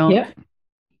like you don't,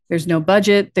 there's no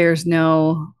budget.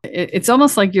 It's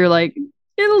almost like you're like,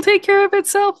 it'll take care of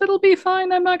itself. It'll be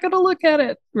fine. I'm not going to look at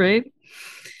it. Right.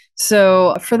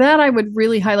 So for that, I would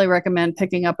really highly recommend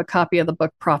picking up a copy of the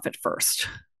book Profit First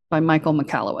by Michael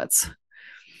Michalowicz.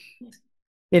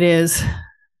 It is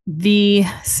the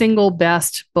single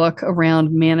best book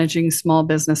around managing small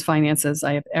business finances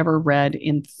I have ever read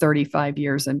in 35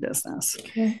 years in business.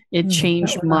 Okay. It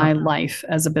changed my life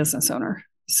as a business owner.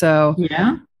 So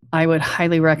yeah, I would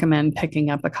highly recommend picking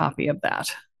up a copy of that.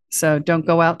 So don't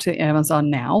go out to Amazon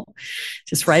now.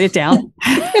 Just write it down.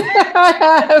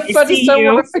 I just don't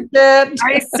want to forget.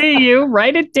 I see you.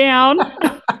 Write it down.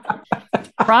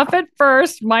 Profit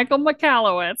First, Michael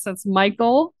Michalowicz. That's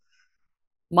Michael.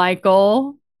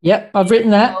 Yep, I've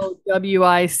written that.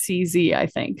 Wicz, I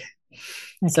think.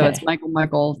 Okay. So it's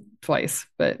Michael twice,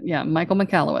 but yeah, Michael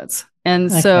Michalowicz.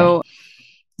 And so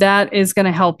that is going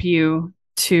to help you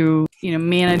to,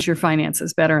 manage your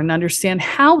finances better and understand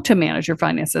how to manage your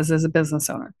finances as a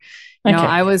business owner.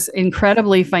 I was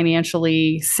incredibly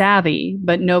financially savvy,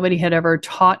 but nobody had ever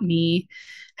taught me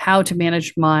how to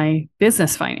manage my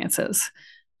business finances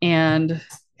and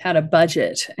how to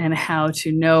budget and how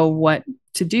to know what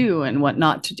to do and what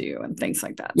not to do and things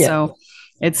like that. Yeah. So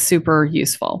it's super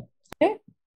useful.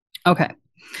 Okay.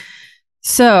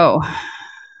 So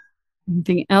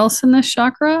anything else in this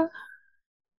chakra?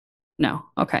 No.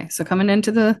 Okay. So coming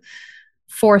into the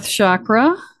fourth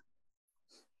chakra.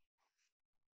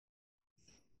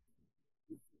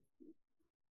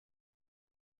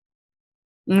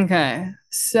 Okay.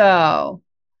 So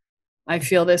I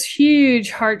feel this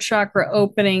huge heart chakra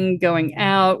opening going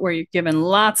out where you're giving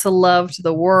lots of love to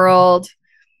the world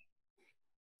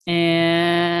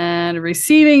and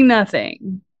receiving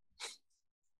nothing.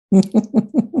 I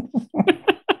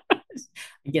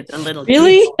get the little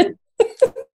really?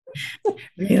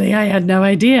 Really? I had no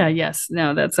idea. Yes.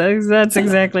 No, that's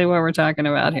exactly what we're talking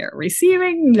about here.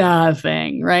 Receiving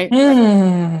nothing, right?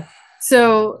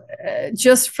 So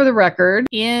just for the record,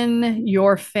 in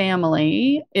your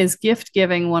family, is gift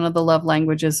giving one of the love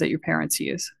languages that your parents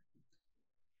use?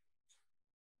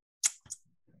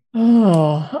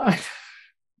 No,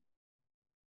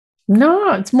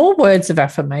 it's more words of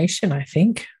affirmation, I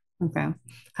think. Okay.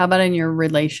 How about in your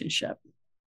relationship?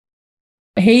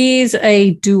 He's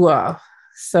a doer.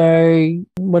 So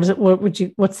what is it?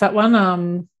 What's that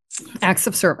one? Acts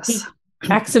of service.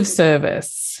 Acts of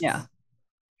service. Yeah.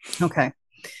 Okay.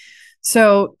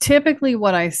 So typically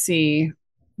what I see,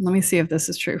 let me see if this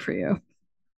is true for you.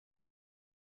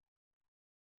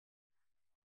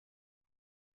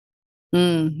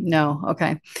 No.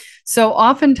 Okay. So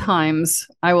oftentimes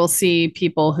I will see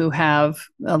people who have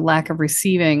a lack of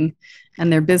receiving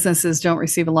and their businesses don't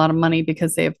receive a lot of money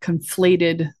because they have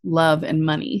conflated love and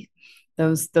money.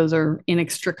 Those are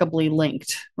inextricably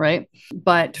linked, right?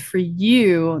 But for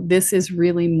you, this is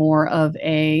really more of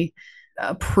a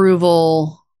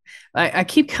approval. I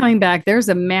keep coming back. There's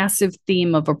a massive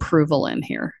theme of approval in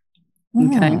here.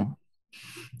 Okay.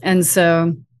 And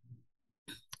so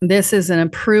this is an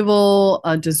approval,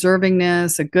 a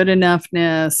deservingness, a good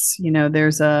enoughness.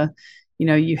 There's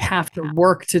you have to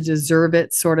work to deserve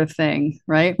it sort of thing,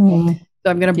 right? So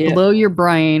I'm going to blow your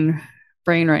brain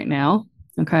right now.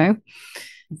 Okay.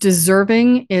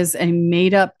 Deserving is a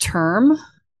made up term.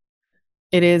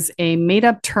 It is a made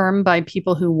up term by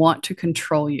people who want to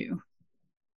control you.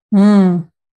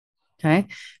 Okay.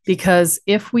 Because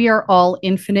if we are all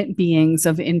infinite beings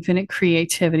of infinite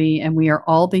creativity and we are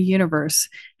all the universe,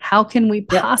 how can we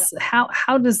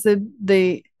how does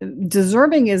the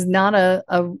deserving is not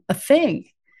a thing?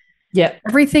 Yeah.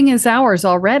 Everything is ours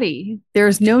already.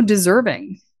 There's no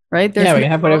deserving, right? We can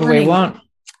have whatever we want.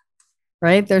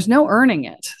 Right? There's no earning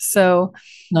it. So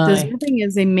deserving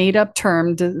is a made up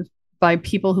term by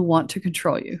people who want to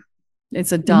control you.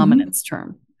 It's a dominance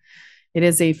term. It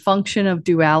is a function of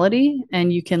duality,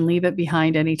 and you can leave it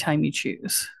behind anytime you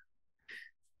choose.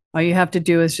 All you have to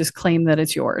do is just claim that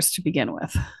it's yours to begin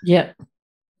with. Yeah.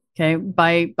 Okay.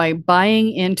 By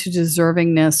buying into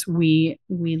deservingness, we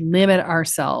limit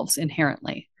ourselves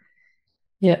inherently.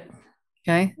 Yeah.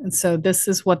 Okay. And so this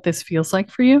is what this feels like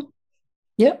for you.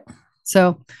 Yep.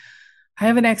 So I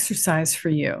have an exercise for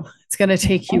you. It's going to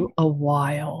take you a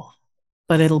while,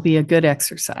 but it'll be a good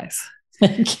exercise.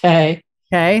 Okay.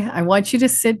 Okay. I want you to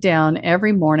sit down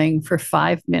every morning for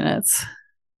 5 minutes,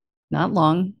 not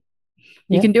long.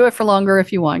 You can do it for longer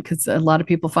if you want, because a lot of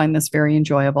people find this very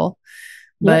enjoyable.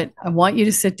 But I want you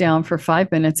to sit down for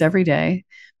 5 minutes every day,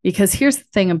 because here's the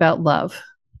thing about love.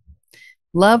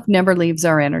 Love never leaves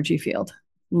our energy field.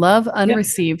 Love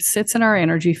unreceived sits in our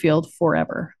energy field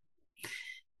forever.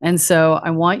 And so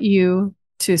I want you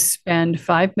to spend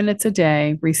 5 minutes a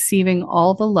day receiving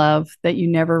all the love that you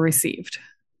never received.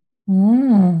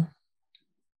 Okay.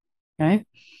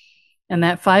 And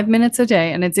that 5 minutes a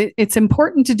day, and it's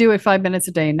important to do it 5 minutes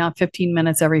a day, not 15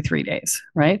 minutes every 3 days,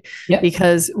 right?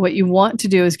 Because what you want to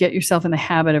do is get yourself in the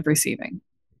habit of receiving.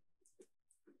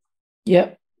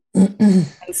 Yep. And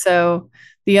so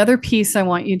the other piece I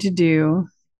want you to do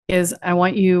is I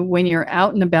want you, when you're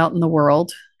out and about in the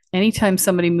world, anytime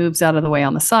somebody moves out of the way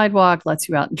on the sidewalk, lets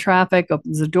you out in traffic,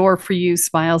 opens the door for you,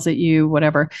 smiles at you,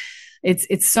 whatever,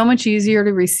 it's so much easier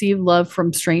to receive love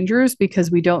from strangers because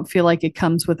we don't feel like it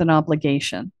comes with an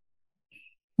obligation.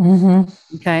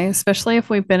 Okay. Especially if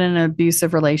we've been in an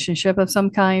abusive relationship of some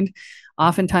kind.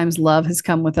 Oftentimes, love has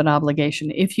come with an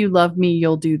obligation. If you love me,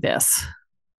 you'll do this.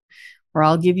 Or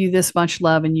I'll give you this much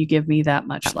love and you give me that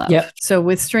much love. Yep. So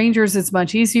with strangers, it's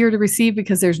much easier to receive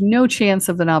because there's no chance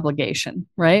of an obligation,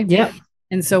 right? Yep.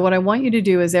 And so what I want you to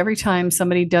do is every time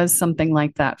somebody does something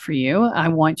like that for you, I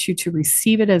want you to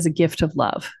receive it as a gift of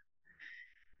love.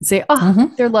 Say,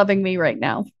 oh, they're loving me right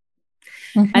now.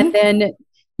 And then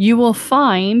you will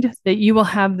find that you will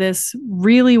have this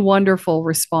really wonderful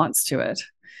response to it.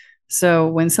 So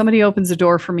when somebody opens a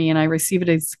door for me and I receive it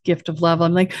as a gift of love,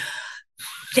 I'm like,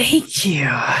 thank you.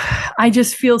 I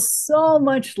just feel so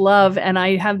much love. And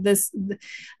I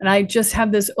just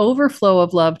have this overflow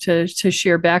of love to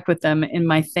share back with them in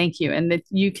my thank you. And that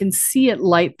you can see it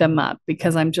light them up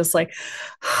because I'm just like,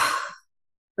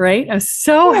 right? I'm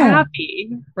so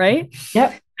happy. Right.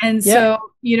 Yep. And so,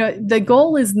 the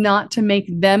goal is not to make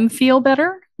them feel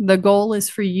better. The goal is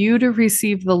for you to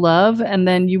receive the love, and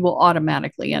then you will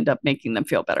automatically end up making them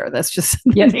feel better. That's just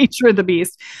the nature of the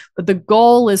beast. But the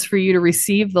goal is for you to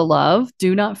receive the love.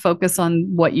 Do not focus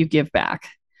on what you give back.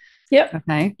 Yep.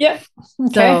 Okay. Yep.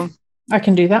 Okay. So, I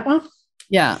can do that one.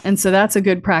 Yeah. And so that's a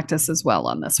good practice as well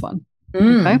on this one.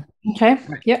 Okay.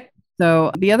 Yep.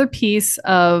 So the other piece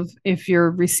of if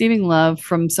you're receiving love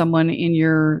from someone in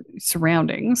your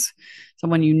surroundings,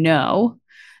 someone you know,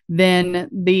 then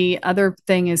the other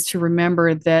thing is to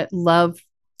remember that love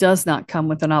does not come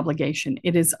with an obligation.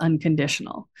 It is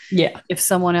unconditional. Yeah. If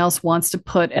someone else wants to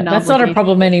put an that's not a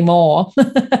problem anymore.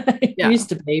 It used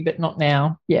to be, but not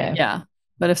now. Yeah. Yeah.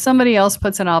 But if somebody else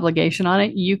puts an obligation on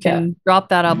it, you can drop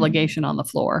that obligation on the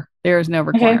floor. There is no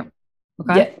requirement.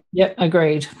 Okay. Yeah.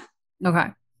 Agreed. Okay.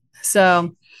 So,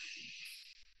 all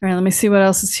right, let me see what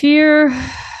else is here.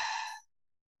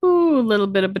 Ooh, a little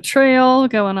bit of betrayal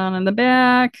going on in the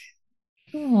back.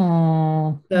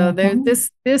 So there,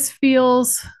 this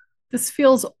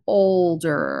feels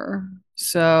older.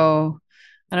 So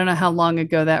I don't know how long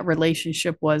ago that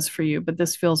relationship was for you, but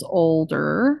this feels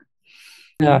older.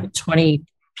 20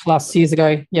 plus years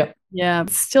ago. Yep. Yeah,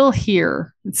 it's still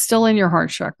here. It's still in your heart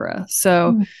chakra.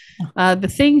 So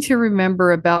the thing to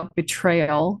remember about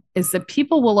betrayal is that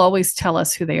people will always tell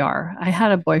us who they are. I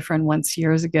had a boyfriend once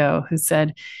years ago who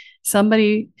said,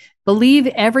 believe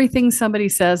everything somebody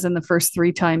says in the first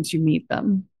 3 times you meet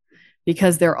them,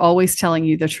 because they're always telling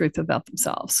you the truth about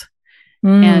themselves.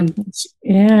 And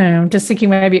I'm just thinking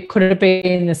maybe it could have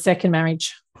been the second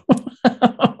marriage.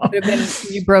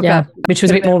 You broke up, which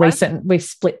was a bit more recent. We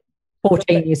split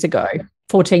 14 years ago.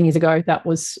 14 years ago,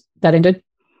 that ended.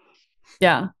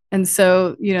 Yeah. And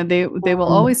so, they will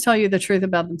always tell you the truth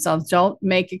about themselves. Don't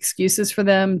make excuses for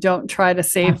them. Don't try to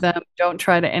save them. Don't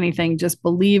try to anything. Just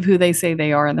believe who they say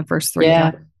they are in the first 3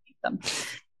 times you meet them.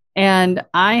 And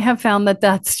I have found that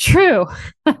that's true.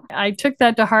 I took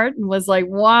that to heart and was like,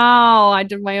 wow, I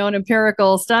did my own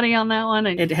empirical study on that one.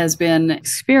 And it has been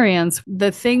experience.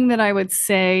 The thing that I would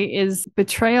say is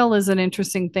betrayal is an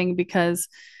interesting thing because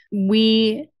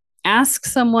we ask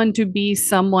someone to be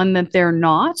someone that they're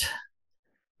not.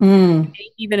 They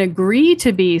even agree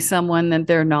to be someone that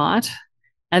they're not.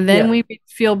 And then we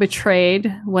feel betrayed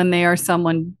when they are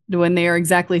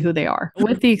exactly who they are,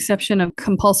 with the exception of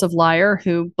compulsive liar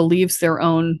who believes their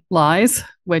own lies,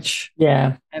 which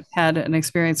I've had an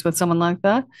experience with someone like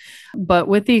that. But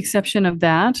with the exception of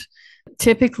that,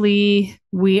 typically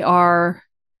we are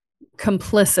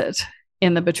complicit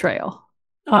in the betrayal.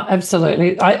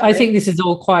 Absolutely. I think this is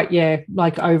all quite,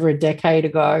 like over a decade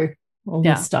ago, all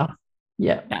this stuff.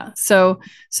 Yeah. So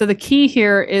the key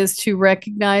here is to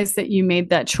recognize that you made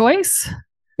that choice.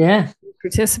 Yeah.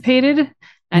 Participated.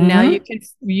 And now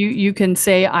you can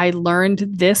say, I learned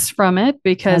this from it,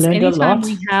 because anytime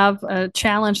we have a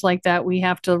challenge like that, we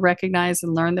have to recognize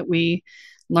and learn that we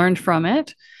learned from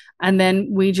it. And then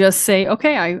we just say,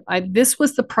 okay, this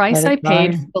was the price I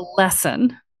paid for the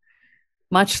lesson,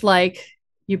 much like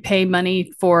you pay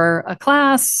money for a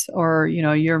class or,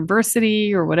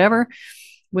 university or whatever.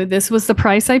 This was the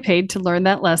price I paid to learn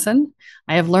that lesson.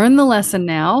 I have learned the lesson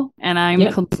now and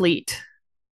I'm complete,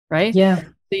 right? Yeah.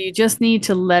 So you just need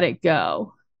to let it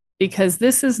go, because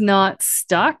this is not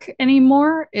stuck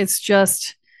anymore. It's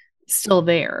just still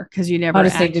there because you never. I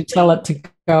just need to tell it to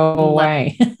go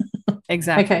away.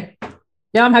 Exactly. Okay.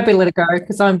 Yeah, I'm happy to let it go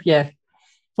because I'm,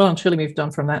 well and truly moved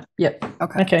on from that. Yep.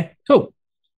 Okay. Okay, cool.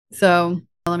 So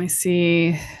let me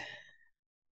see.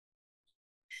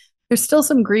 There's still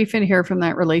some grief in here from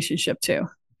that relationship too.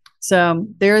 So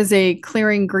there is a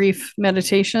clearing grief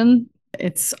meditation.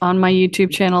 It's on my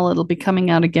YouTube channel. It'll be coming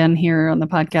out again here on the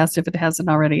podcast if it hasn't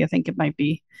already. I think it might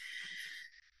be.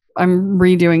 I'm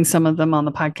redoing some of them on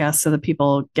the podcast so that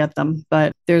people get them.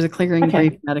 But there's a clearing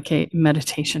grief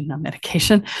meditation, not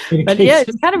medication. But yeah,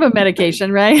 it's kind of a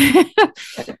medication, right?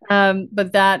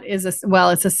 But that is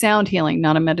it's a sound healing,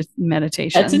 not a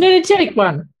meditation. That's an energetic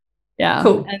one. Yeah.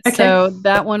 Cool. And so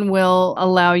that one will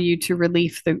allow you to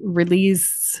release the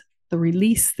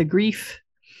grief.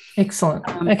 Excellent.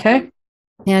 Okay.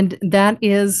 And that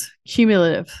is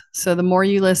cumulative. So the more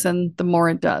you listen, the more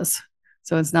it does.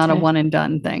 So it's not a one and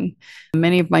done thing.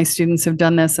 Many of my students have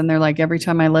done this and they're like, every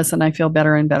time I listen, I feel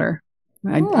better and better.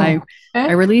 I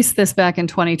released this back in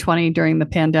 2020 during the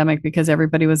pandemic because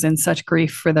everybody was in such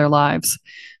grief for their lives.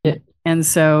 Yeah. And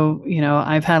so,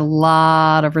 I've had a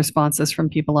lot of responses from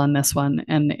people on this one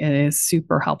and it is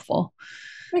super helpful.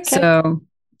 Okay. So,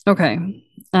 okay.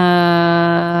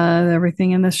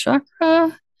 Everything in this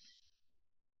chakra?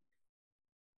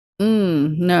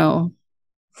 No.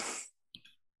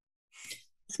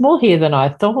 It's more here than I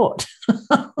thought.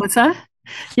 What's that?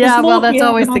 Yeah, well, that's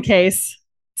always the case.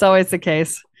 It's always the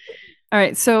case. All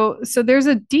right. So there's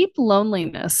a deep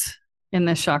loneliness in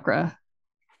this chakra.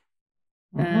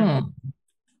 And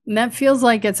that feels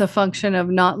like it's a function of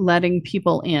not letting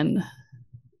people in.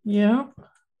 Yeah.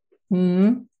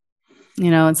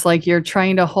 It's like you're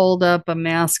trying to hold up a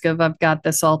mask of, I've got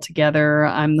this all together.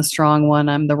 I'm the strong one.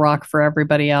 I'm the rock for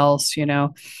everybody else.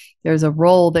 There's a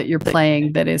role that you're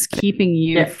playing that is keeping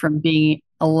you from being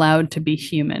allowed to be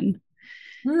human.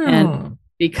 And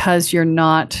because you're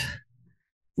not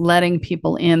letting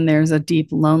people in, there's a deep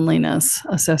loneliness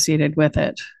associated with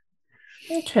it.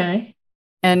 Okay.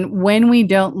 And when we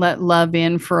don't let love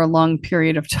in for a long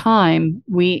period of time,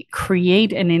 we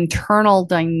create an internal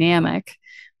dynamic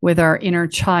with our inner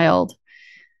child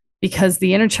because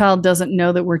the inner child doesn't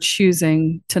know that we're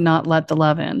choosing to not let the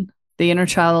love in. The inner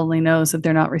child only knows that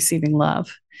they're not receiving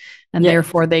love. And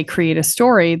therefore they create a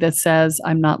story that says,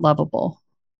 I'm not lovable.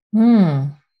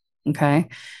 Okay.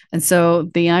 And so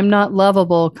the I'm not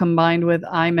lovable combined with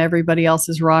I'm everybody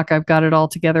else's rock, I've got it all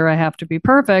together, I have to be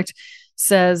perfect,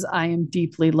 says I am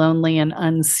deeply lonely and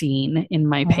unseen in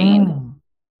my pain.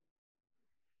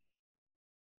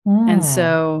 And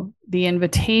so the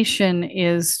invitation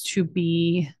is to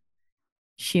be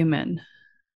human,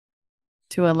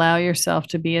 to allow yourself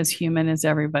to be as human as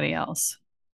everybody else.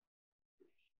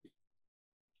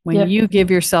 When you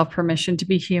give yourself permission to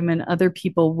be human, other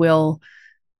people will,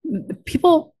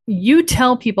 you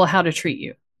tell people how to treat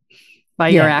you by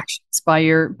your actions, by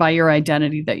your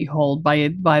identity that you hold,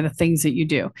 by the things that you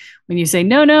do. When you say,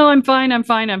 no, I'm fine,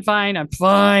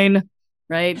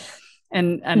 right?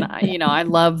 And I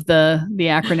love the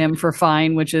acronym for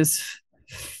FINE, which is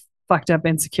fucked up,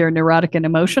 insecure, neurotic, and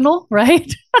emotional,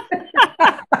 right?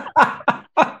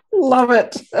 Love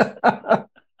it.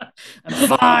 I'm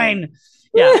fine.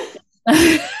 Yeah.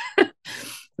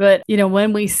 But,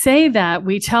 when we say that,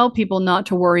 we tell people not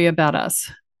to worry about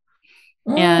us.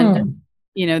 And,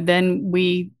 then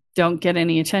we don't get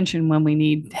any attention when we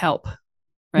need help.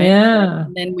 Right. Yeah.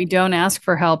 And then we don't ask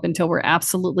for help until we're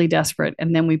absolutely desperate.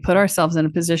 And then we put ourselves in a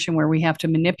position where we have to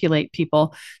manipulate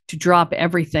people to drop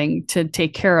everything to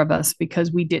take care of us because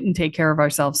we didn't take care of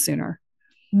ourselves sooner.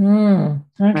 Okay.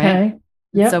 Right?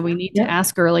 So we need to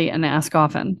ask early and ask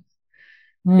often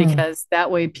because that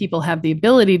way people have the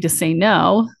ability to say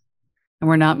no and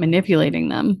we're not manipulating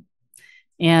them.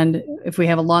 And if we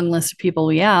have a long list of people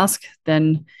we ask,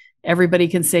 then everybody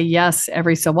can say yes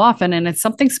every so often, and it's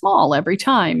something small every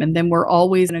time. And then we're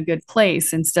always in a good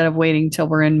place instead of waiting till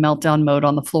we're in meltdown mode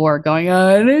on the floor going,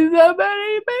 I need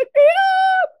somebody to pick me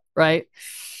up. Right?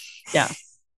 Yeah.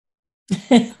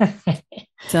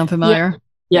 Sound familiar?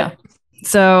 Yeah.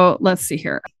 So let's see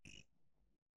here.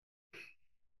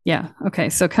 Yeah. Okay.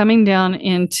 So coming down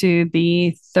into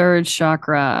the third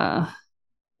chakra.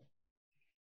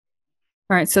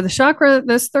 All right. So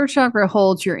this third chakra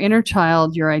holds your inner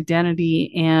child, your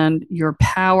identity, and your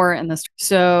power. And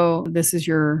so this is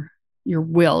your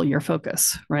will, your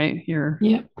focus, right? Your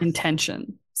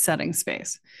intention setting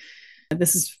space.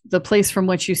 This is the place from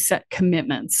which you set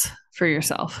commitments for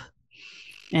yourself.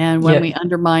 And when we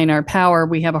undermine our power,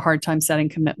 we have a hard time setting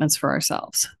commitments for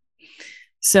ourselves.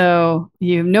 So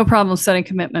you have no problem setting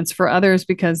commitments for others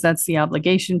because that's the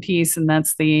obligation piece and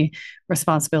that's the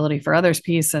responsibility for others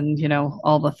piece and,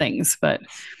 all the things. But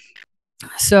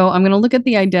so I'm going to look at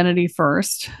the identity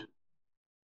first.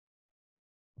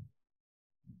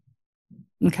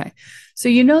 Okay. So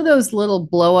you know those little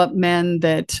blow up men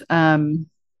that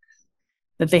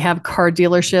they have car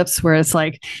dealerships where it's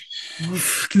like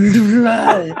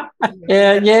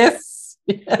Yeah, yes.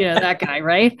 yeah, that guy,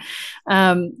 right?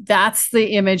 That's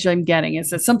the image I'm getting. Is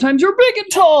that sometimes you're big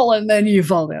and tall and then you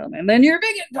fall down, and then you're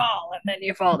big and tall and then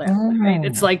you fall down. Right?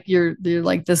 It's like you're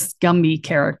like this Gumby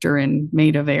character in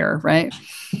Made of Air, right?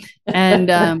 And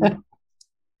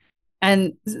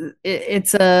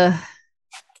it's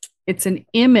an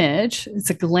image, it's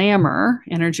a glamour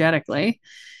energetically.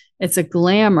 It's a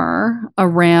glamour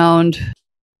around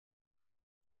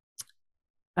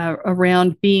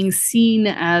being seen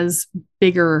as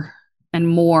bigger and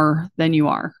more than you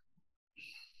are.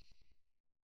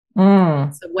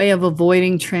 It's a way of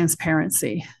avoiding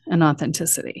transparency and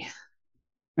authenticity,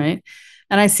 right?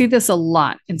 And I see this a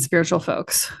lot in spiritual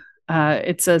folks.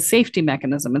 It's a safety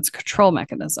mechanism. It's a control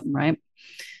mechanism, right?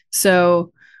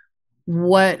 So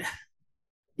what,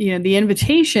 the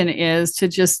invitation is to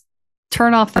just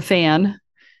turn off the fan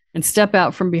and step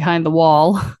out from behind the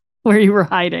wall where you were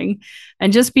hiding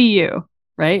and just be you,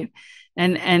 right?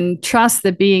 And trust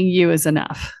that being you is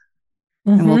enough.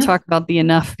 And we'll talk about the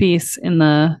enough piece in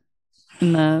the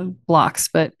blocks,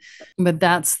 but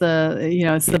that's the,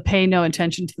 it's the pay no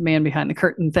attention to the man behind the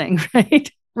curtain thing,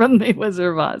 right? From the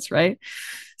Wizard of Oz, right?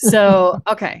 So,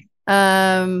 okay.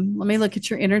 Let me look at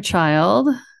your inner child.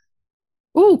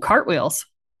 Ooh, cartwheels.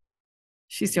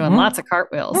 She's doing lots of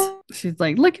cartwheels. She's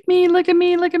like, look at me, look at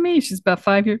me, look at me. She's about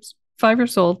 5 years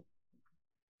old.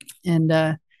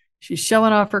 And she's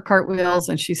showing off her cartwheels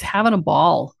and she's having a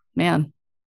ball, man.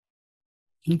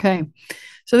 Okay.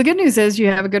 So the good news is you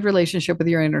have a good relationship with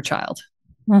your inner child.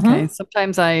 Okay.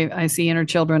 Sometimes I see inner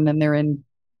children and they're in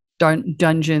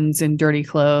dungeons in dirty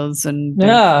clothes and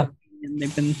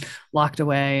they've been locked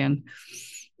away. And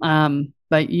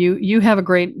but you have a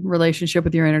great relationship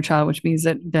with your inner child, which means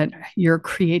that your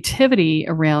creativity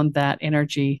around that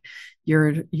energy,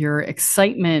 your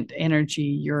excitement energy,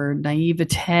 your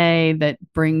naivete that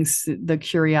brings the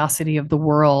curiosity of the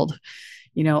world,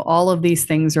 all of these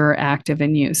things are active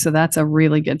in you. So that's a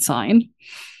really good sign.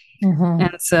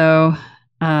 And so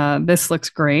this looks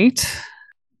great.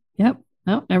 Yep.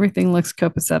 Oh, everything looks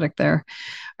copacetic there.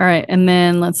 All right. And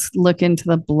then let's look into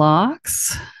the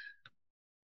blocks.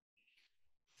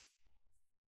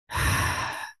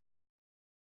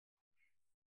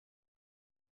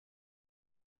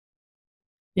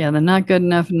 Yeah, the not good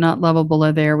enough, not lovable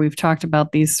are there. We've talked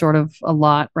about these sort of a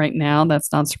lot right now.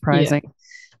 That's not surprising. Yeah.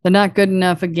 The not good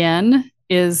enough, again,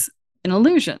 is an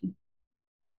illusion,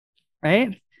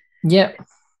 right? Yep.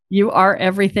 You are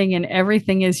everything and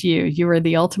everything is you. You are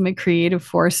the ultimate creative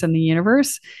force in the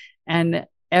universe and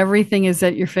everything is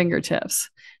at your fingertips.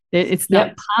 It's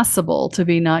not possible to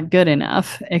be not good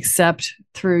enough except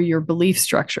through your belief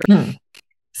structure.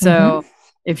 So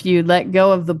if you let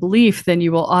go of the belief, then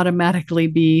you will automatically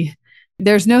be,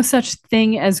 there's no such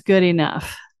thing as good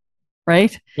enough,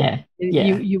 right? Yeah.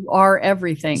 You are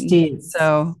everything.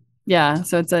 So yeah.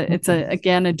 So it's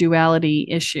again, a duality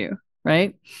issue,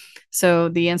 right? So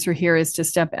the answer here is to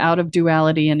step out of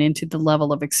duality and into the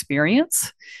level of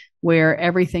experience where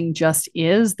everything just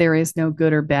is. There is no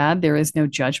good or bad. There is no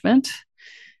judgment.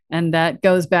 And that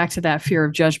goes back to that fear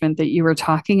of judgment that you were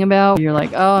talking about. You're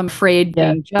like, oh, I'm afraid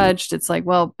being judged. It's like,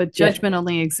 well, but judgment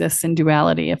only exists in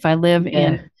duality. If I live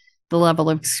in the level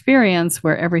of experience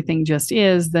where everything just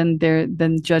is, then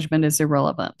judgment is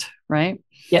irrelevant, right?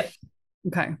 Yep.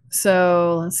 Okay.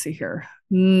 So let's see here.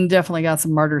 Definitely got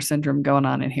some martyr syndrome going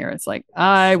on in here. It's like,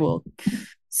 I will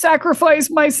sacrifice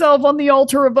myself on the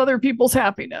altar of other people's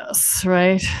happiness,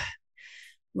 right?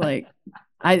 Like,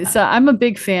 I'm a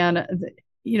big fan.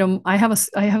 I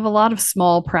have a lot of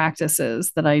small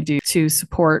practices that I do to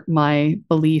support my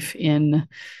belief in,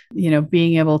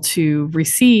 being able to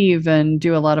receive and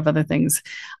do a lot of other things.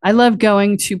 I love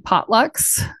going to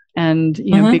potlucks and,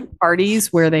 big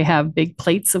parties where they have big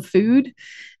plates of food.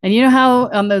 And you know how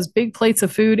on those big plates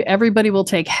of food, everybody will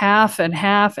take half and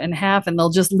half and half, and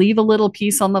they'll just leave a little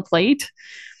piece on the plate.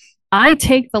 I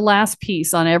take the last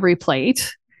piece on every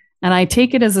plate and I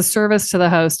take it as a service to the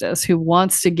hostess who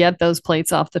wants to get those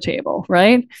plates off the table,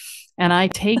 right? And I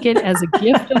take it as a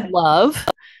gift of love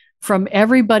from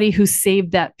everybody who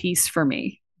saved that piece for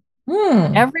me.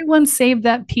 Everyone saved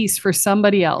that piece for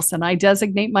somebody else. And I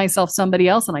designate myself somebody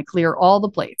else and I clear all the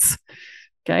plates.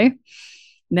 Okay.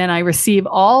 And then I receive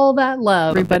all that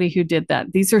love, everybody who did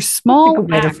that. These are small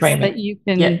acts that you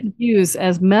can use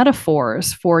as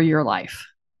metaphors for your life.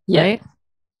 Right.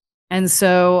 And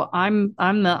so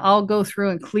I'll go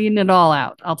through and clean it all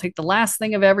out. I'll take the last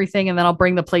thing of everything and then I'll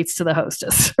bring the plates to the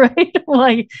hostess, right?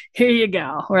 Like, here you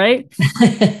go, right?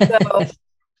 So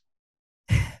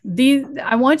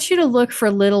I want you to look for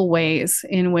little ways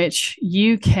in which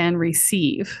you can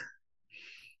receive.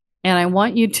 And I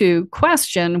want you to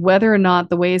question whether or not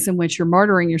the ways in which you're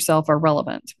martyring yourself are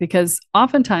relevant, because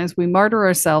oftentimes we martyr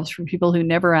ourselves from people who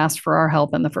never asked for our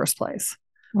help in the first place.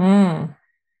 Mm.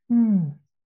 Mm.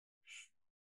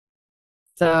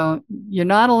 So you're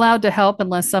not allowed to help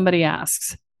unless somebody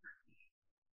asks.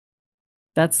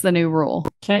 That's the new rule.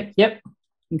 Okay. Yep.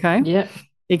 Okay. Yep.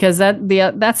 Because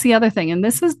that's the other thing. And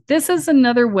this is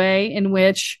another way in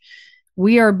which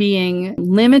we are being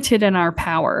limited in our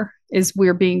power, is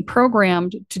we're being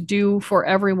programmed to do for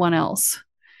everyone else.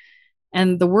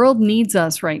 And the world needs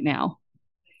us right now.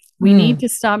 We need to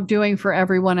stop doing for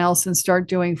everyone else and start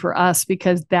doing for us,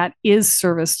 because that is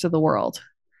service to the world.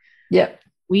 Yep.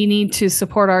 We need to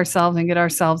support ourselves and get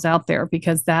ourselves out there,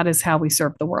 because that is how we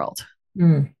serve the world.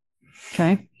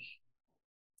 Okay.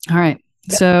 All right.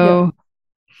 Yep. So,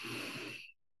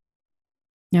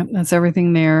 yep, that's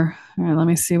everything there. All right. Let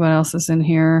me see what else is in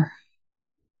here.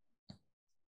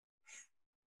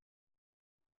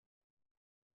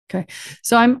 Okay.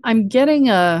 So I'm getting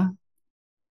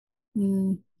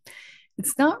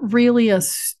it's not really a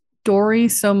story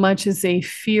so much as a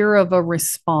fear of a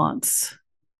response.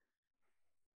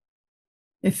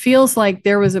 It feels like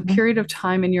there was a period of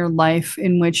time in your life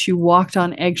in which you walked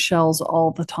on eggshells all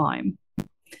the time.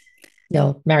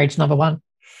 Yeah, marriage number one.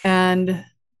 And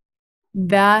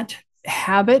that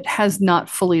habit has not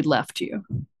fully left you.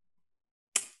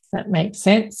 That makes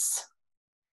sense.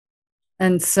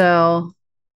 And so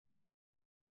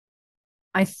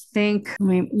I think,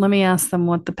 let me ask them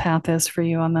what the path is for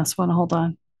you on this one. Hold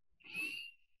on.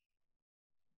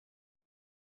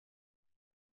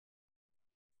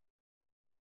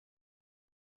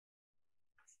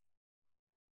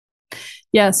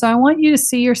 Yeah, so I want you to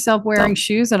see yourself wearing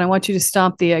shoes, and I want you to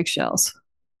stomp the eggshells.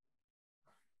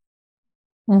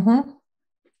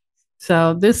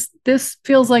 So this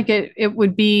feels like it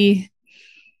would be,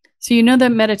 so you know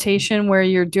that meditation where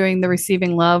you're doing the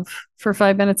receiving love for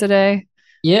 5 minutes a day?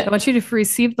 Yeah. I want you to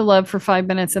receive the love for 5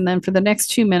 minutes, and then for the next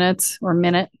 2 minutes or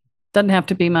minute, doesn't have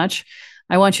to be much,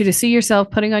 I want you to see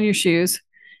yourself putting on your shoes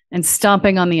and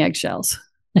stomping on the eggshells.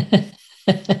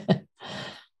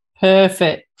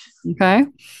 Perfect. Okay.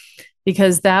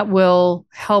 Because that will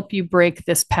help you break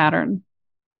this pattern.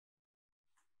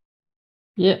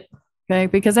 Yeah. Okay.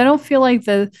 Because I don't feel like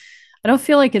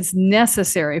it's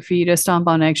necessary for you to stomp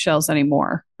on eggshells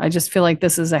anymore. I just feel like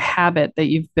this is a habit that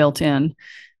you've built in,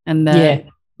 and that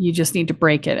you just need to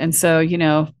break it. And so,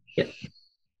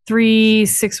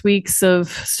 3-6 weeks of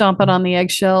stomping on the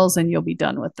eggshells and you'll be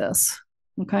done with this.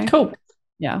 Okay. Cool.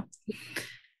 Yeah.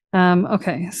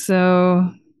 Okay.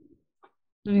 So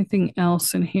anything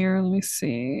else in here? Let me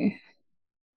see.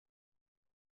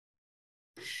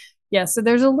 Yeah. So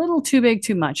there's a little too big,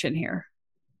 too much in here.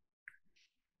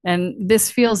 And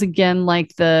this feels again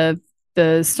like the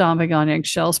stomping on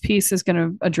eggshells piece is going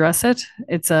to address it.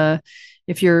 It's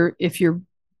if you're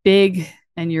big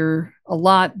and you're a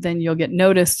lot, then you'll get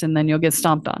noticed and then you'll get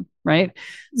stomped on, right?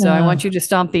 So I want you to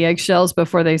stomp the eggshells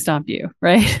before they stomp you,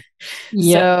 right?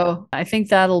 Yep. So I think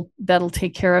that'll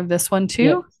take care of this one too.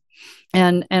 Yep.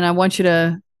 And I want you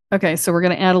to, okay, so we're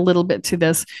going to add a little bit to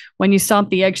this. When you stomp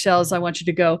the eggshells, I want you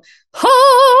to go,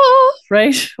 ha,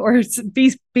 right? Or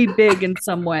be big in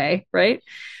some way, right?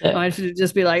 Yeah. I want you to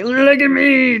just be like, look at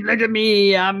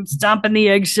me, I'm stomping the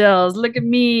eggshells, look at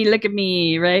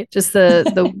me, right? Just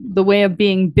the way of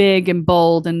being big and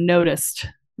bold and noticed,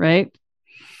 right?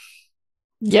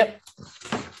 Yep.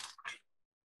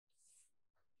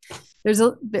 There's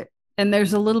a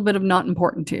little bit of not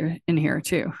important in here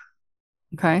too.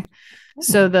 Okay.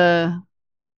 So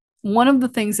one of the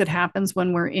things that happens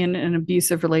when we're in an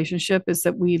abusive relationship is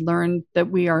that we learn that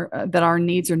that our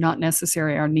needs are not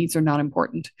necessary. Our needs are not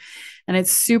important. And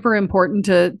it's super important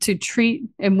to treat,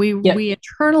 and we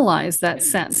internalize that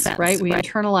sense, right? We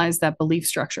internalize that belief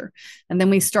structure, and then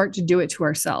we start to do it to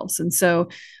ourselves. And so,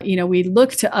 we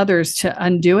look to others to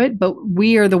undo it, but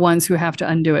we are the ones who have to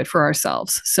undo it for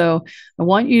ourselves. So I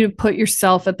want you to put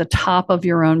yourself at the top of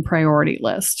your own priority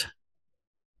list.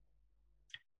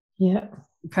 Yeah.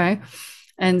 Okay.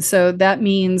 And so that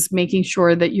means making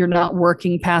sure that you're not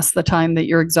working past the time that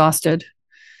you're exhausted.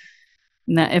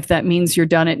 And that if that means you're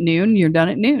done at noon, you're done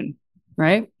at noon.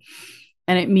 Right.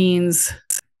 And it means,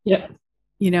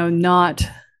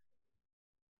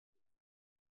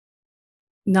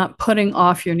 not putting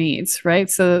off your needs. Right.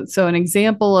 So an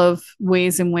example of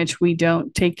ways in which we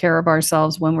don't take care of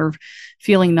ourselves when we're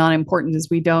feeling not important is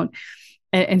we don't.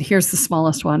 And here's the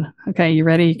smallest one. Okay. You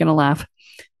ready? You're going to laugh.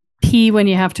 Pee when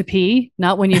you have to pee,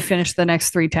 not when you finish the next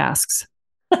 3 tasks.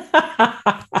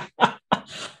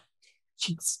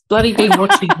 She's bloody been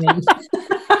watching me.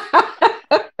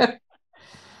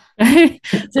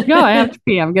 It's like, no, I have to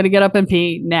pee. I'm going to get up and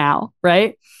pee now,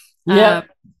 right? Yeah.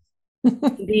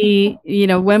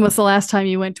 When was the last time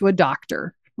you went to a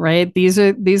doctor, right? These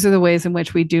are the ways in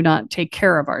which we do not take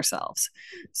care of ourselves.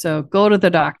 So go to the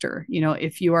doctor.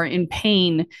 If you are in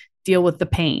pain, deal with the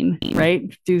pain,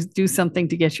 right? Do something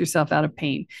to get yourself out of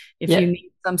pain. If you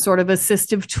need some sort of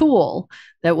assistive tool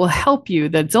that will help you,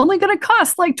 that's only going to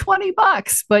cost like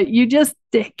 $20, but you just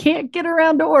can't get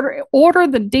around to order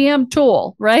the damn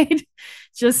tool, right?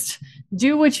 Just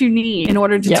do what you need in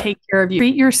order to take care of you.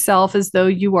 Treat yourself as though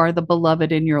you are the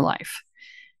beloved in your life.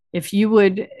 If you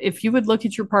would look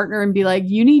at your partner and be like,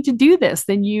 you need to do this,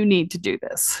 then you need to do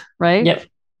this, right? Yep.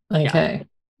 Okay. Yeah.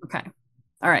 Okay.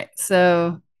 All right.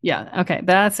 So okay.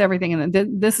 That's everything. And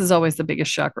this is always the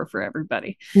biggest chakra for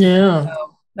everybody. Yeah.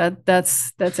 So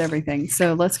that's everything.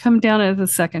 So let's come down to the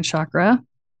second chakra.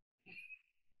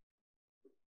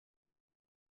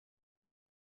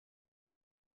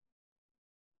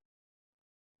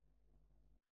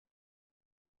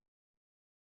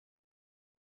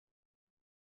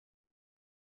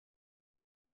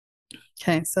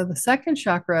 Okay, so the second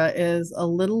chakra is a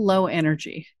little low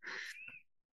energy.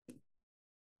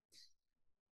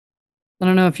 I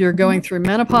don't know if you're going through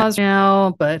menopause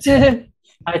now, but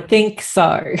I think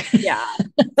so. Yeah.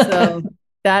 So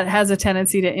that has a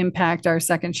tendency to impact our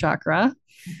second chakra.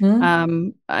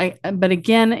 But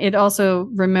again, it also,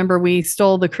 remember, we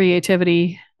stole the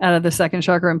creativity out of the second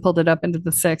chakra and pulled it up into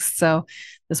the sixth. So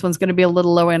this one's going to be a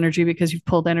little low energy because you've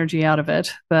pulled energy out of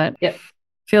it. But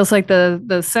feels like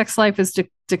the sex life is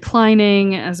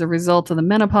declining as a result of the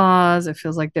menopause. It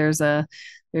feels like there's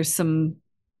some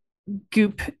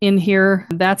goop in here.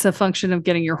 That's a function of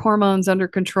getting your hormones under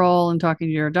control and talking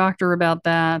to your doctor about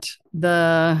that.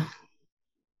 Let's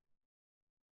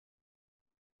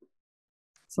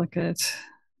look at,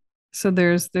 so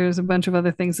there's a bunch of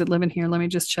other things that live in here. Let me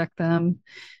just check them.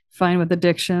 Fine with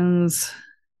addictions.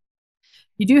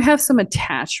 You do have some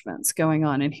attachments going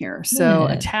on in here. So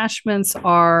attachments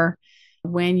are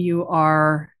when you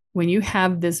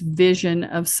have this vision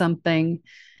of something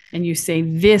and you say,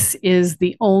 this is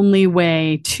the only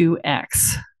way to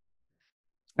X.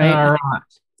 Right? All right.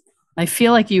 I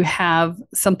feel like you have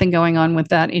something going on with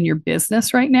that in your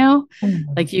business right now.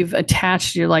 Like you've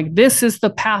attached, you're like, this is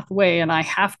the pathway and I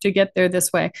have to get there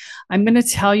this way. I'm going to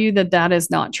tell you that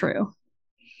is not true.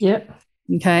 Yep.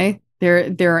 Okay.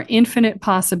 There are infinite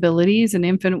possibilities and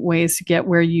infinite ways to get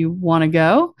where you want to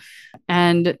go,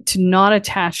 and to not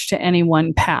attach to any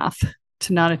one path,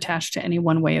 to not attach to any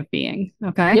one way of being.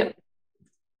 Okay. Yep.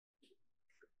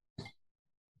 Let's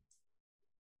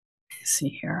see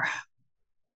here.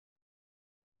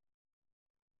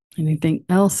 Anything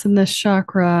else in this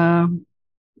chakra?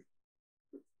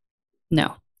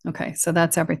 No. Okay. So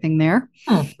that's everything there.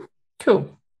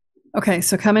 Cool. Okay.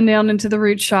 So coming down into the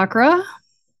root chakra.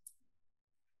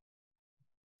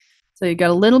 So you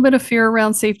got a little bit of fear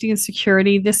around safety and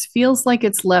security. This feels like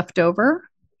it's left over.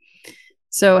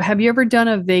 So have you ever done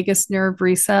a vagus nerve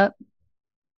reset?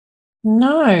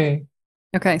 No.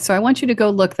 Okay. So I want you to go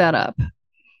look that up.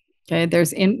 Okay.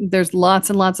 There's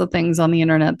lots and lots of things on the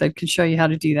internet that can show you how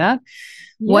to do that.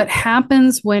 What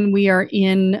happens when we are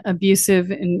in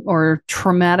abusive or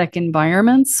traumatic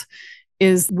environments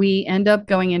is we end up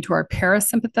going into our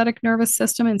parasympathetic nervous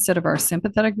system instead of our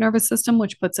sympathetic nervous system,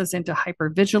 which puts us into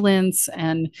hypervigilance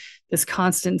and this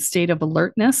constant state of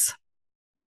alertness.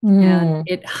 And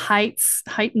it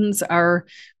heightens our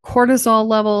cortisol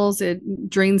levels. It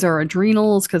drains our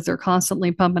adrenals because they're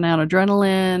constantly pumping out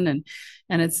adrenaline,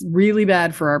 and it's really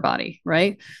bad for our body,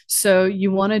 right? So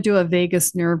you want to do a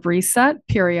vagus nerve reset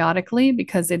periodically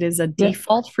because it is a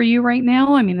default for you right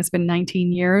now. I mean, it's been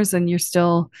 19 years and you're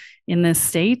still in this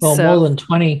state. Well, more than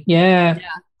 20. Yeah.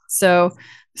 So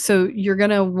you're going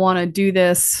to want to do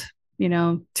this,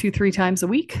 2-3 times a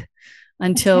week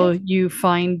until you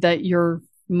find that you're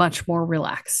much more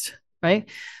relaxed, right?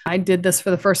 I did this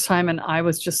for the first time and I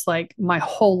was just like, my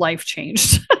whole life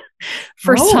changed.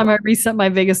 First time I reset my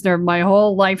vagus nerve, my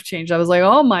whole life changed. I was like,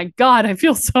 oh my God, I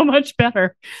feel so much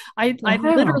better. I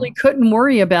literally couldn't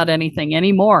worry about anything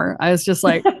anymore. I was just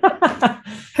like,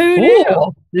 who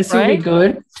knew? This will be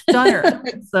good. Stunner.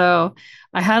 So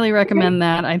I highly recommend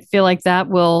that. I feel like that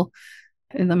will,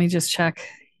 and let me just check.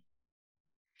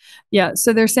 Yeah.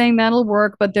 So they're saying that'll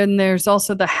work, but then there's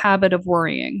also the habit of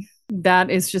worrying. That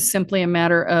is just simply a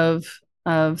matter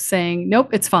of saying, nope,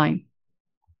 it's fine.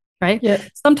 Right. Yeah.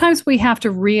 Sometimes we have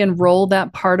to re-enroll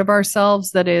that part of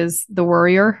ourselves that is the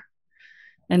worrier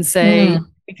and say,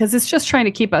 because it's just trying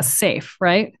to keep us safe.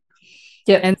 Right.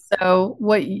 Yep. And so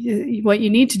what you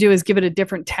need to do is give it a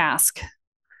different task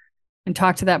and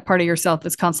talk to that part of yourself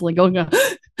that's constantly going,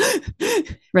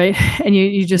 right? And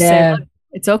you just say, look,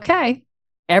 it's okay.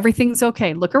 Everything's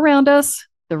okay. Look around us.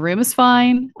 The room is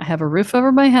fine. I have a roof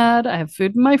over my head. I have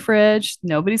food in my fridge.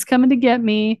 Nobody's coming to get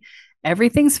me.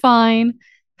 Everything's fine.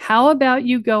 How about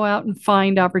you go out and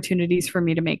find opportunities for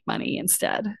me to make money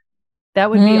instead?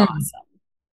 That would be awesome,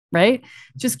 right?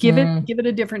 Just give it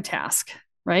a different task,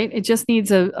 right? It just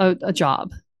needs a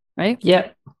job, right?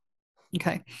 Yep.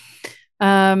 Okay.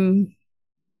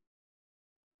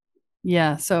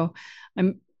 Yeah. So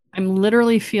I'm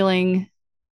literally feeling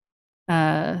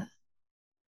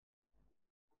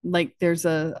like there's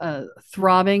a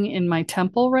throbbing in my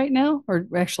temple right now, or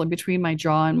actually between my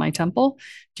jaw and my temple.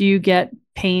 Do you get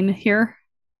pain here?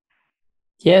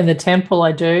 Yeah, in the temple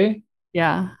I do.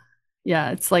 Yeah.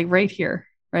 Yeah. It's like right here,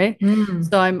 right?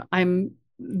 So I'm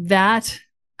that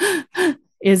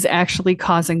is actually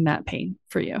causing that pain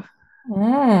for you.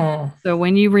 So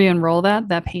when you re-enroll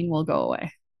that pain will go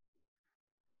away.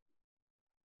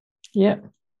 Yep.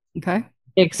 Okay.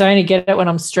 Yeah, because I only get it when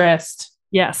I'm stressed.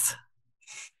 Yes.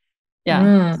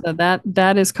 Yeah. So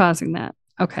that is causing that.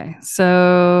 Okay.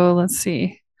 So let's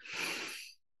see.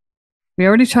 We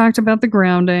already talked about the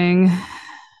grounding. Let's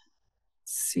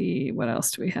see, what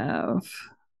else do we have?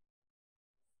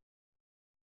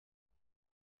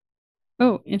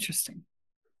 Oh, interesting.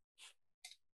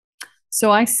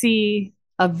 So I see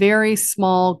a very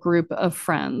small group of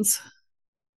friends.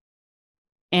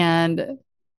 And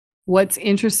what's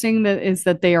interesting is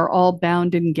that they are all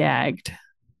bound and gagged.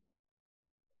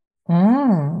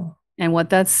 And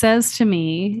what that says to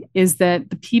me is that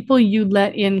the people you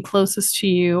let in closest to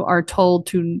you are told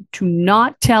to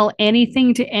not tell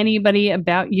anything to anybody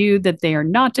about you, that they are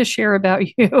not to share about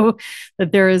you,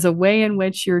 that there is a way in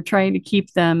which you're trying to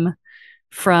keep them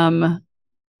from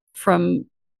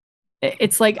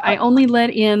it's like I only let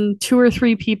in 2 or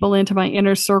 3 people into my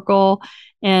inner circle,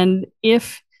 and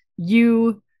if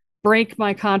you break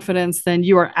my confidence, then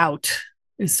you are out,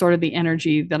 is sort of the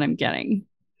energy that I'm getting.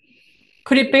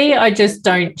 Could it be I just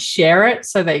don't share it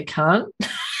so they can't?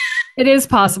 It is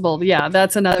possible. Yeah,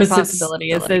 that's another possibility.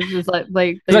 It's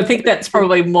like I think that's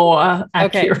probably more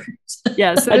accurate. Okay.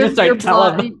 Yeah, so I just don't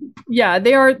tell them. Yeah,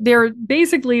 they're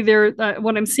basically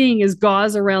what I'm seeing is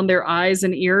gauze around their eyes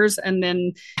and ears, and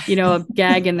then a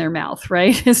gag in their mouth.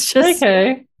 Right? It's just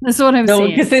okay. That's what I'm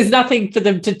seeing. Because there's nothing for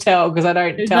them to tell because I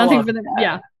don't There's tell nothing them. for them.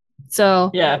 Yeah.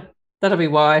 So yeah, that'll be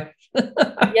why.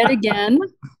 Yet again,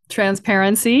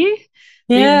 transparency.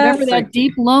 Yeah, remember that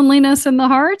deep loneliness in the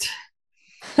heart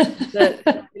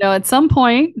that at some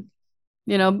point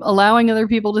allowing other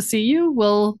people to see you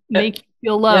will make you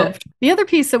feel loved. The other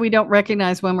piece that we don't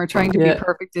recognize when we're trying to be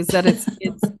perfect is that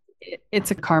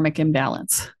it's a karmic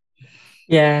imbalance.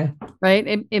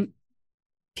 Right.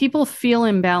 People feel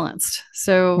imbalanced.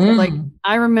 So like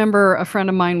I remember a friend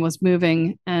of mine was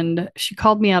moving and she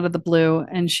called me out of the blue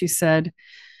and she said,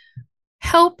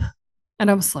 "Help."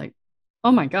 And I was like,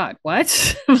 oh my God,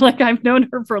 what? Like I've known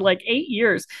her for like 8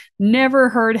 years, never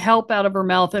heard help out of her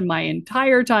mouth in my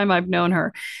entire time I've known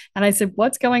her. And I said,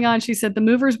 what's going on? She said, the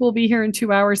movers will be here in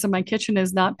 2 hours and my kitchen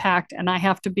is not packed. And I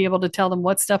have to be able to tell them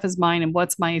what stuff is mine and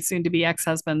what's my soon to be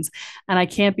ex-husband's. And I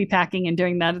can't be packing and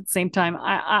doing that at the same time.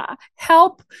 I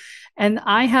help. And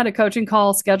I had a coaching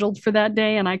call scheduled for that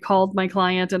day. And I called my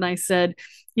client and I said,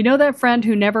 you know that friend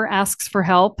who never asks for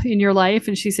help in your life?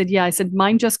 And she said, yeah. I said,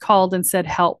 mine just called and said,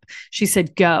 help. She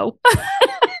said, go.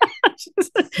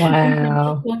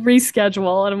 Wow. We'll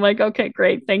reschedule. And I'm like, okay,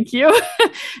 great. Thank you.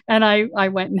 And I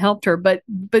went and helped her. But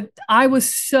I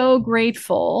was so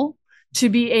grateful to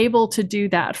be able to do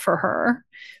that for her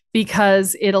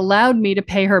because it allowed me to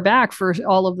pay her back for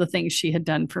all of the things she had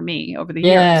done for me over the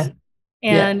years.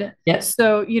 And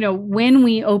so, when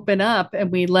we open up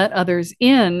and we let others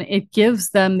in, it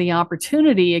gives them the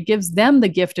opportunity, it gives them the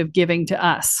gift of giving to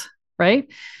us, right?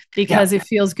 Because it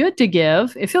feels good to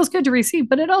give, it feels good to receive,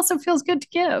 but it also feels good to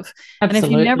give. Absolutely. And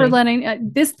if you never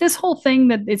letting this whole thing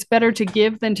that it's better to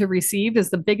give than to receive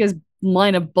is the biggest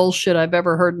line of bullshit I've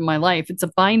ever heard in my life. It's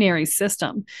a binary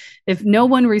system. If no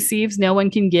one receives, no one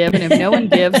can give, and if no one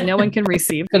gives, no one can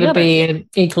receive. It's going to be an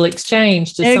equal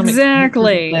exchange to some extent,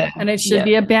 and it should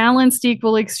be a balanced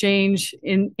equal exchange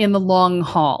in the long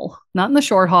haul, not in the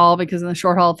short haul, because in the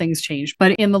short haul things change,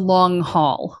 but in the long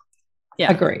haul. Yeah,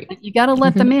 agree. You got to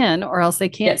let them in, or else they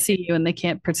can't see you and they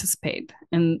can't participate.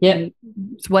 And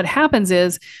what happens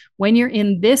is when you're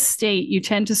in this state, you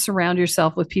tend to surround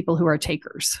yourself with people who are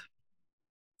takers.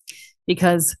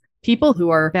 Because people who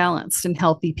are balanced and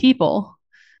healthy people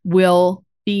will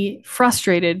be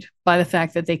frustrated by the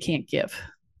fact that they can't give.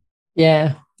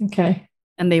 Yeah. Okay.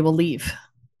 and they will leave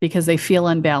because they feel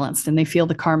unbalanced and they feel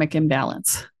the karmic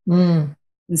imbalance. Mm.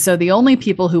 And so the only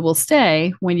people who will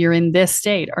stay when you're in this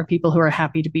state are people who are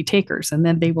happy to be takers. And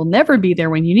then they will never be there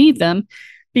when you need them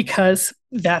because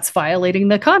that's violating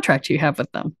the contract you have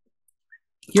with them.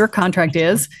 Your contract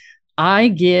is I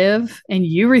give and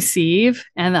you receive,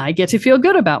 and I get to feel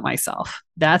good about myself.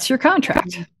 That's your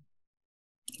contract.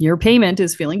 Your payment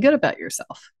is feeling good about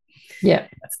yourself. Yeah.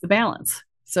 That's the balance.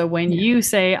 So when you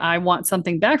say, I want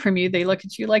something back from you, they look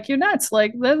at you like you're nuts.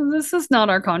 Like, this is not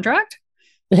our contract.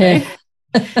 Okay?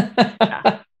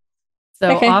 Yeah.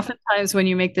 So oftentimes when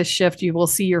you make this shift, you will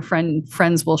see your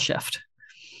friends will shift.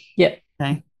 Yeah.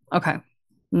 Okay.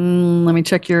 Let me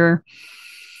check your,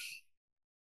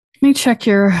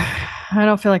 I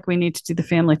don't feel like we need to do the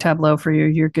family tableau for you.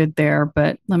 You're good there,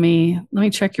 but let me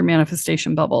check your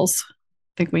manifestation bubbles. I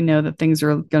think we know that things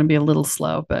are going to be a little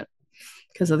slow, but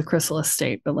because of the chrysalis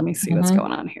state, but let me see what's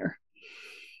going on here.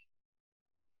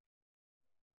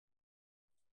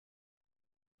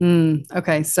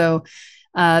 Okay. So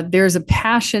there's a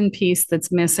passion piece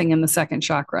that's missing in the second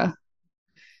chakra.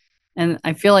 And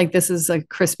I feel like this is a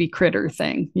crispy critter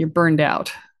thing. You're burned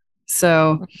out.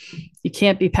 So you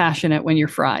can't be passionate when you're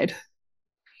fried.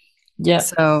 Yeah.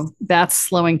 So that's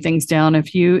slowing things down.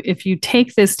 If you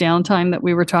take this downtime that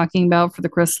we were talking about for the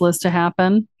chrysalis to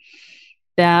happen,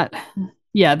 that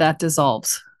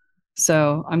dissolves.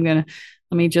 So let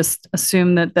me just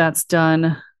assume that that's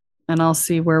done, and I'll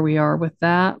see where we are with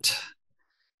that.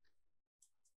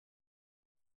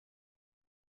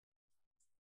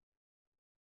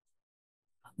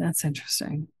 That's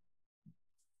interesting.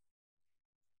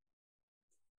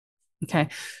 Okay.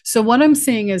 So what I'm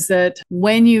seeing is that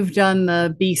when you've done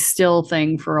the be still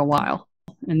thing for a while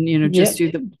and, just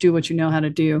do what you know how to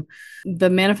do,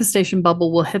 the manifestation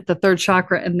bubble will hit the third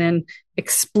chakra and then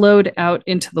explode out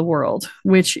into the world,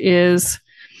 which is,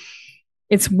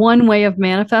 it's one way of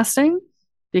manifesting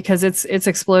because it's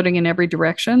exploding in every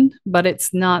direction, but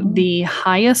it's not the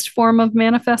highest form of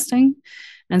manifesting.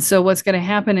 And so what's going to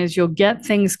happen is you'll get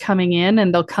things coming in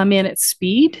and they'll come in at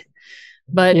speed,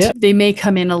 but they may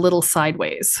come in a little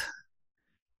sideways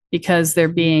because they're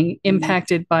being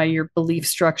impacted by your belief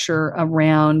structure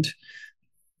around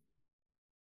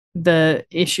the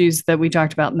issues that we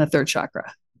talked about in the third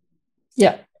chakra.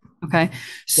 Yeah. Okay.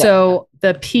 So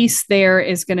the piece there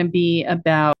is going to be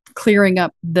about clearing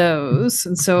up those.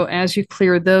 And so as you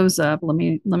clear those up, let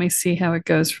me see how it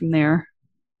goes from there.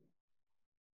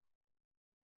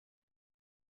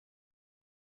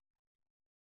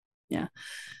 Yeah.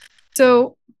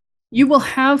 So you will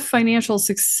have financial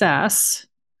success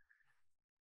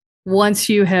once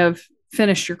you have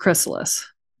finished your chrysalis.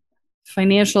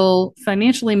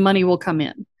 Financially, money will come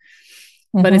in,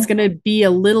 but it's going to be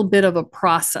a little bit of a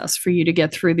process for you to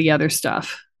get through the other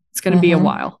stuff. It's going to be a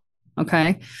while.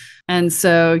 Okay. And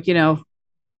so,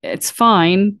 it's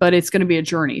fine, but it's going to be a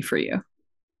journey for you.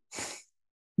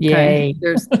 Yay. Okay?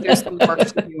 There's some work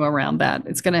to do around that.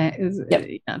 It's going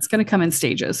to come in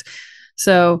stages.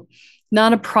 So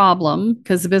not a problem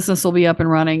because the business will be up and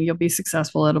running. You'll be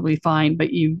successful. It'll be fine.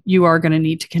 But you are going to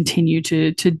need to continue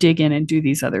to dig in and do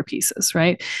these other pieces,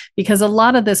 right? Because a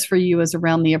lot of this for you is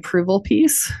around the approval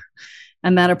piece.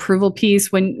 And that approval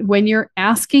piece, when you're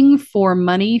asking for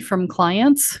money from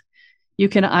clients, you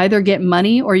can either get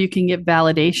money or you can get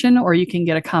validation or you can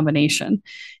get a combination.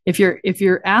 If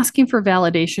you're asking for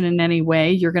validation in any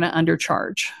way, you're going to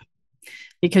undercharge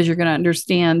because you're going to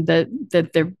understand that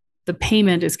the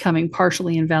payment is coming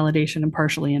partially in validation and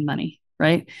partially in money,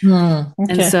 right? Okay.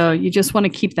 And so you just want to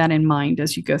keep that in mind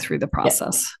as you go through the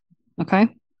process. Okay.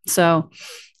 So,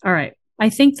 all right. I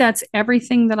think that's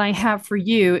everything that I have for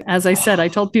you. As I said, I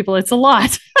told people it's a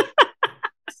lot.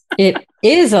 It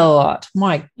is a lot.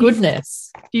 My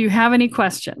goodness. Do you have any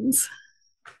questions?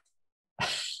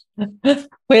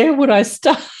 Where would I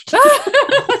start?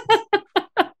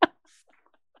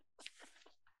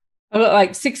 I've got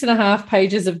like 6.5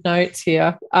 pages of notes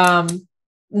here.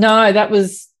 No, that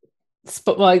was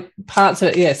parts of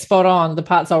it. Yeah, spot on. The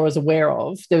parts I was aware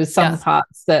of. There was some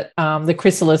parts that the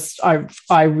chrysalis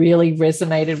I really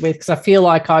resonated with because I feel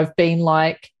like I've been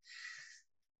like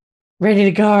ready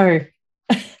to go.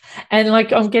 And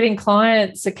like I'm getting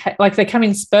clients, like they come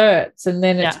in spurts and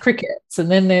then it's crickets and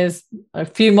then there's a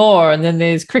few more and then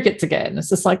there's crickets again. It's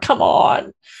just like, come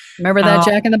on. Remember that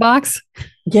Jack in the Box?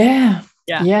 Yeah.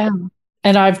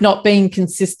 And I've not been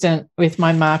consistent with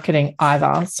my marketing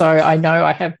either. So I know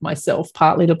I have myself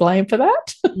partly to blame for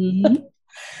that.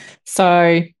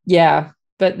 So,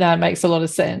 but that makes a lot of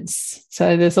sense.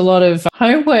 So there's a lot of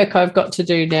homework I've got to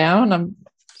do now and I'm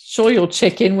sure you'll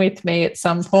check in with me at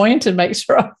some point and make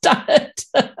sure I've done it.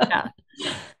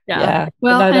 Yeah.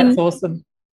 Well, no, that's awesome.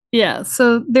 Yeah.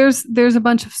 So there's a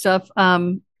bunch of stuff.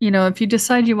 If you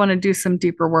decide you want to do some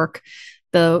deeper work,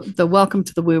 the Welcome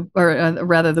to the Woo, or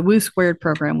rather the Woo Squared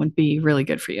program would be really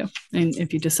good for you. And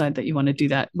if you decide that you want to do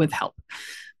that with help,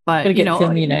 but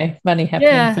money happening.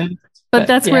 Yeah. But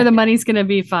that's where the money's going to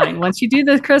be fine. Once you do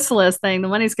the chrysalis thing, the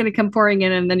money's going to come pouring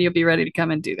in, and then you'll be ready to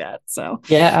come and do that. So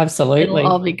yeah, absolutely.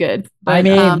 It'll all be good. But,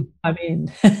 I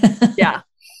mean, yeah.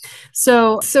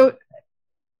 So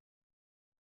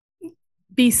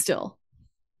be still,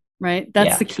 right?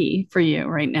 That's the key for you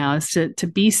right now, is to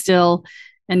be still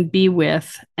and be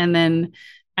with. And then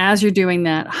as you're doing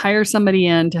that, hire somebody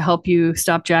in to help you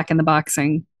stop Jack in the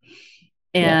boxing.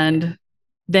 And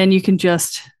then you can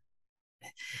just,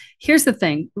 here's the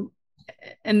thing.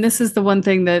 And this is the one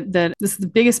thing that this is the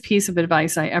biggest piece of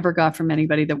advice I ever got from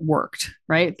anybody that worked,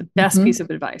 right? The best piece of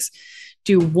advice.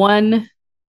 Do one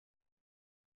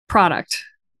product,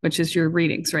 which is your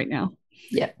readings right now,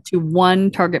 to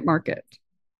one target market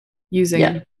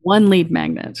using one lead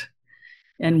magnet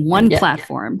and one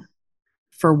platform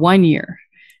for 1 year.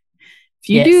 If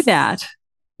you do that,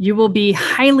 you will be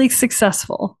highly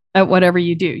successful at whatever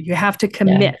you do. You have to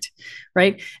commit,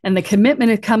 right? And the commitment,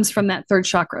 it comes from that third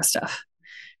chakra stuff,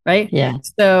 right? Yeah.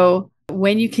 So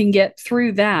when you can get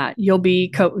through that, you'll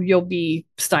be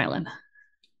styling.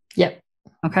 Yep.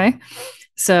 Okay.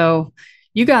 So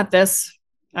you got this.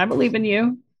 I believe in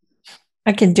you.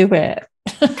 I can do it.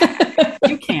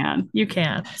 You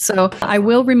can. So I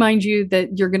will remind you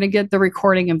that you're going to get the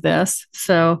recording of this.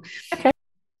 So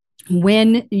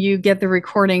when you get the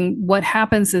recording, what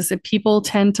happens is that people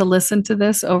tend to listen to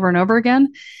this over and over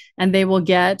again, and they will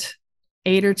get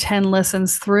 8 or 10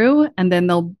 listens through, and then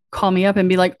they'll call me up and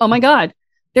be like, oh my God,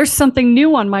 there's something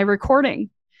new on my recording.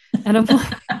 And I'm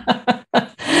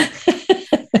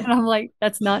like,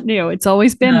 that's not new. It's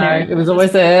always been there. It was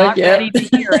always there. Not ready to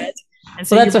hear it. And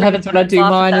so that's what happens when I do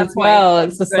mine as well.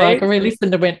 It's just like I really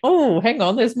listened and went, oh, hang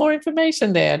on, there's more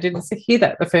information there. I didn't hear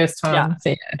that the first time.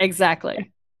 Yeah,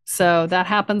 exactly. So that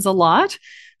happens a lot.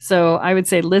 So I would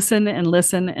say listen and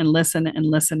listen and listen and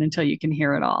listen until you can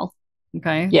hear it all.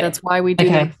 Okay. Yeah. That's why we do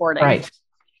the recording. Right.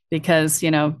 Because,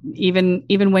 even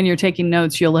when you're taking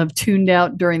notes, you'll have tuned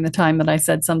out during the time that I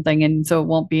said something, and so it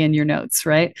won't be in your notes,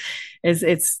 right?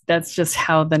 That's just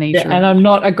how the nature. Yeah, and I'm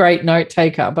not a great note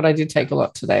taker, but I did take a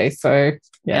lot today. So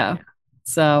yeah.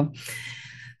 So,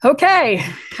 okay.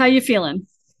 How you feeling?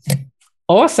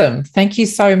 Awesome. Thank you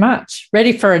so much.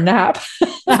 Ready for a nap.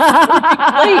 Well,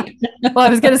 I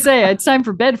was going to say, it's time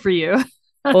for bed for you.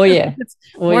 Oh, yeah. It's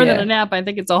more than a nap. I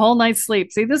think it's a whole night's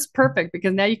sleep. See, this is perfect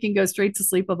because now you can go straight to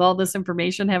sleep with all this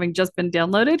information having just been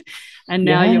downloaded. And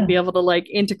now you'll be able to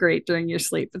integrate during your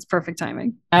sleep. It's perfect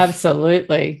timing.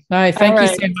 Absolutely. No, thank you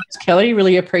so much, Kelle.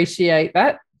 Really appreciate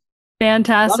that.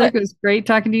 Fantastic. It was great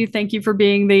talking to you. Thank you for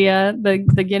being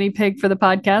the guinea pig for the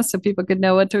podcast so people could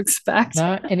know what to expect.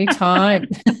 No, anytime.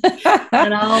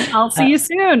 And I'll see you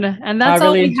soon. And that's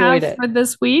all we have for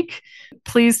this week.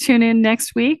 Please tune in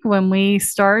next week when we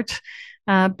start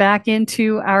back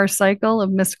into our cycle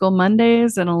of Mystical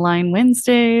Mondays and Align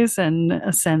Wednesdays and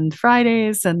Ascend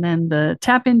Fridays, and then the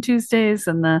Tap In Tuesdays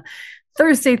and the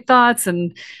Thursday Thoughts.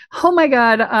 And oh my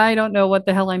God, I don't know what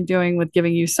the hell I'm doing with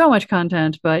giving you so much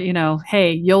content, but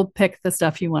hey, you'll pick the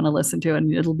stuff you want to listen to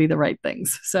and it'll be the right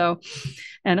things. So,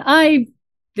 and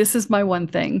this is my one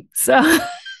thing. So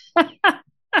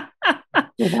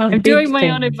I'm doing my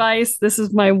own advice. This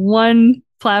is my one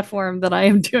platform that I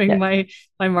am doing my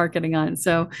marketing on.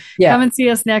 So come and see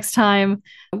us next time.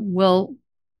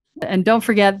 And don't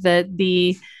forget that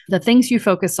the things you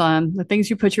focus on, the things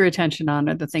you put your attention on,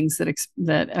 are the things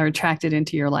that are attracted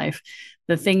into your life.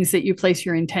 The things that you place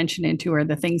your intention into are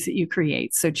the things that you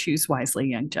create. So choose wisely,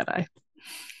 young Jedi.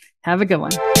 Have a good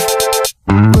one.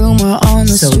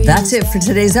 So that's it for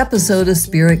today's episode of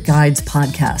Spirit Guides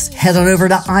Podcast. Head on over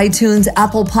to iTunes,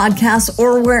 Apple Podcasts,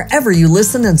 or wherever you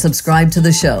listen and subscribe to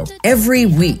the show. Every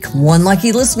week, one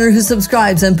lucky listener who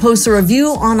subscribes and posts a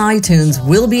review on iTunes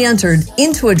will be entered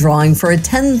into a drawing for a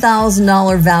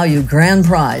 $10,000 value grand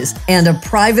prize and a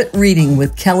private reading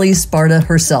with Kelle Sparta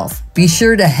herself. Be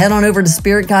sure to head on over to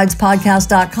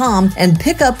spiritguidespodcast.com and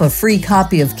pick up a free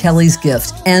copy of Kelle's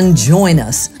gift and join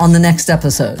us on the next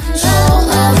episode.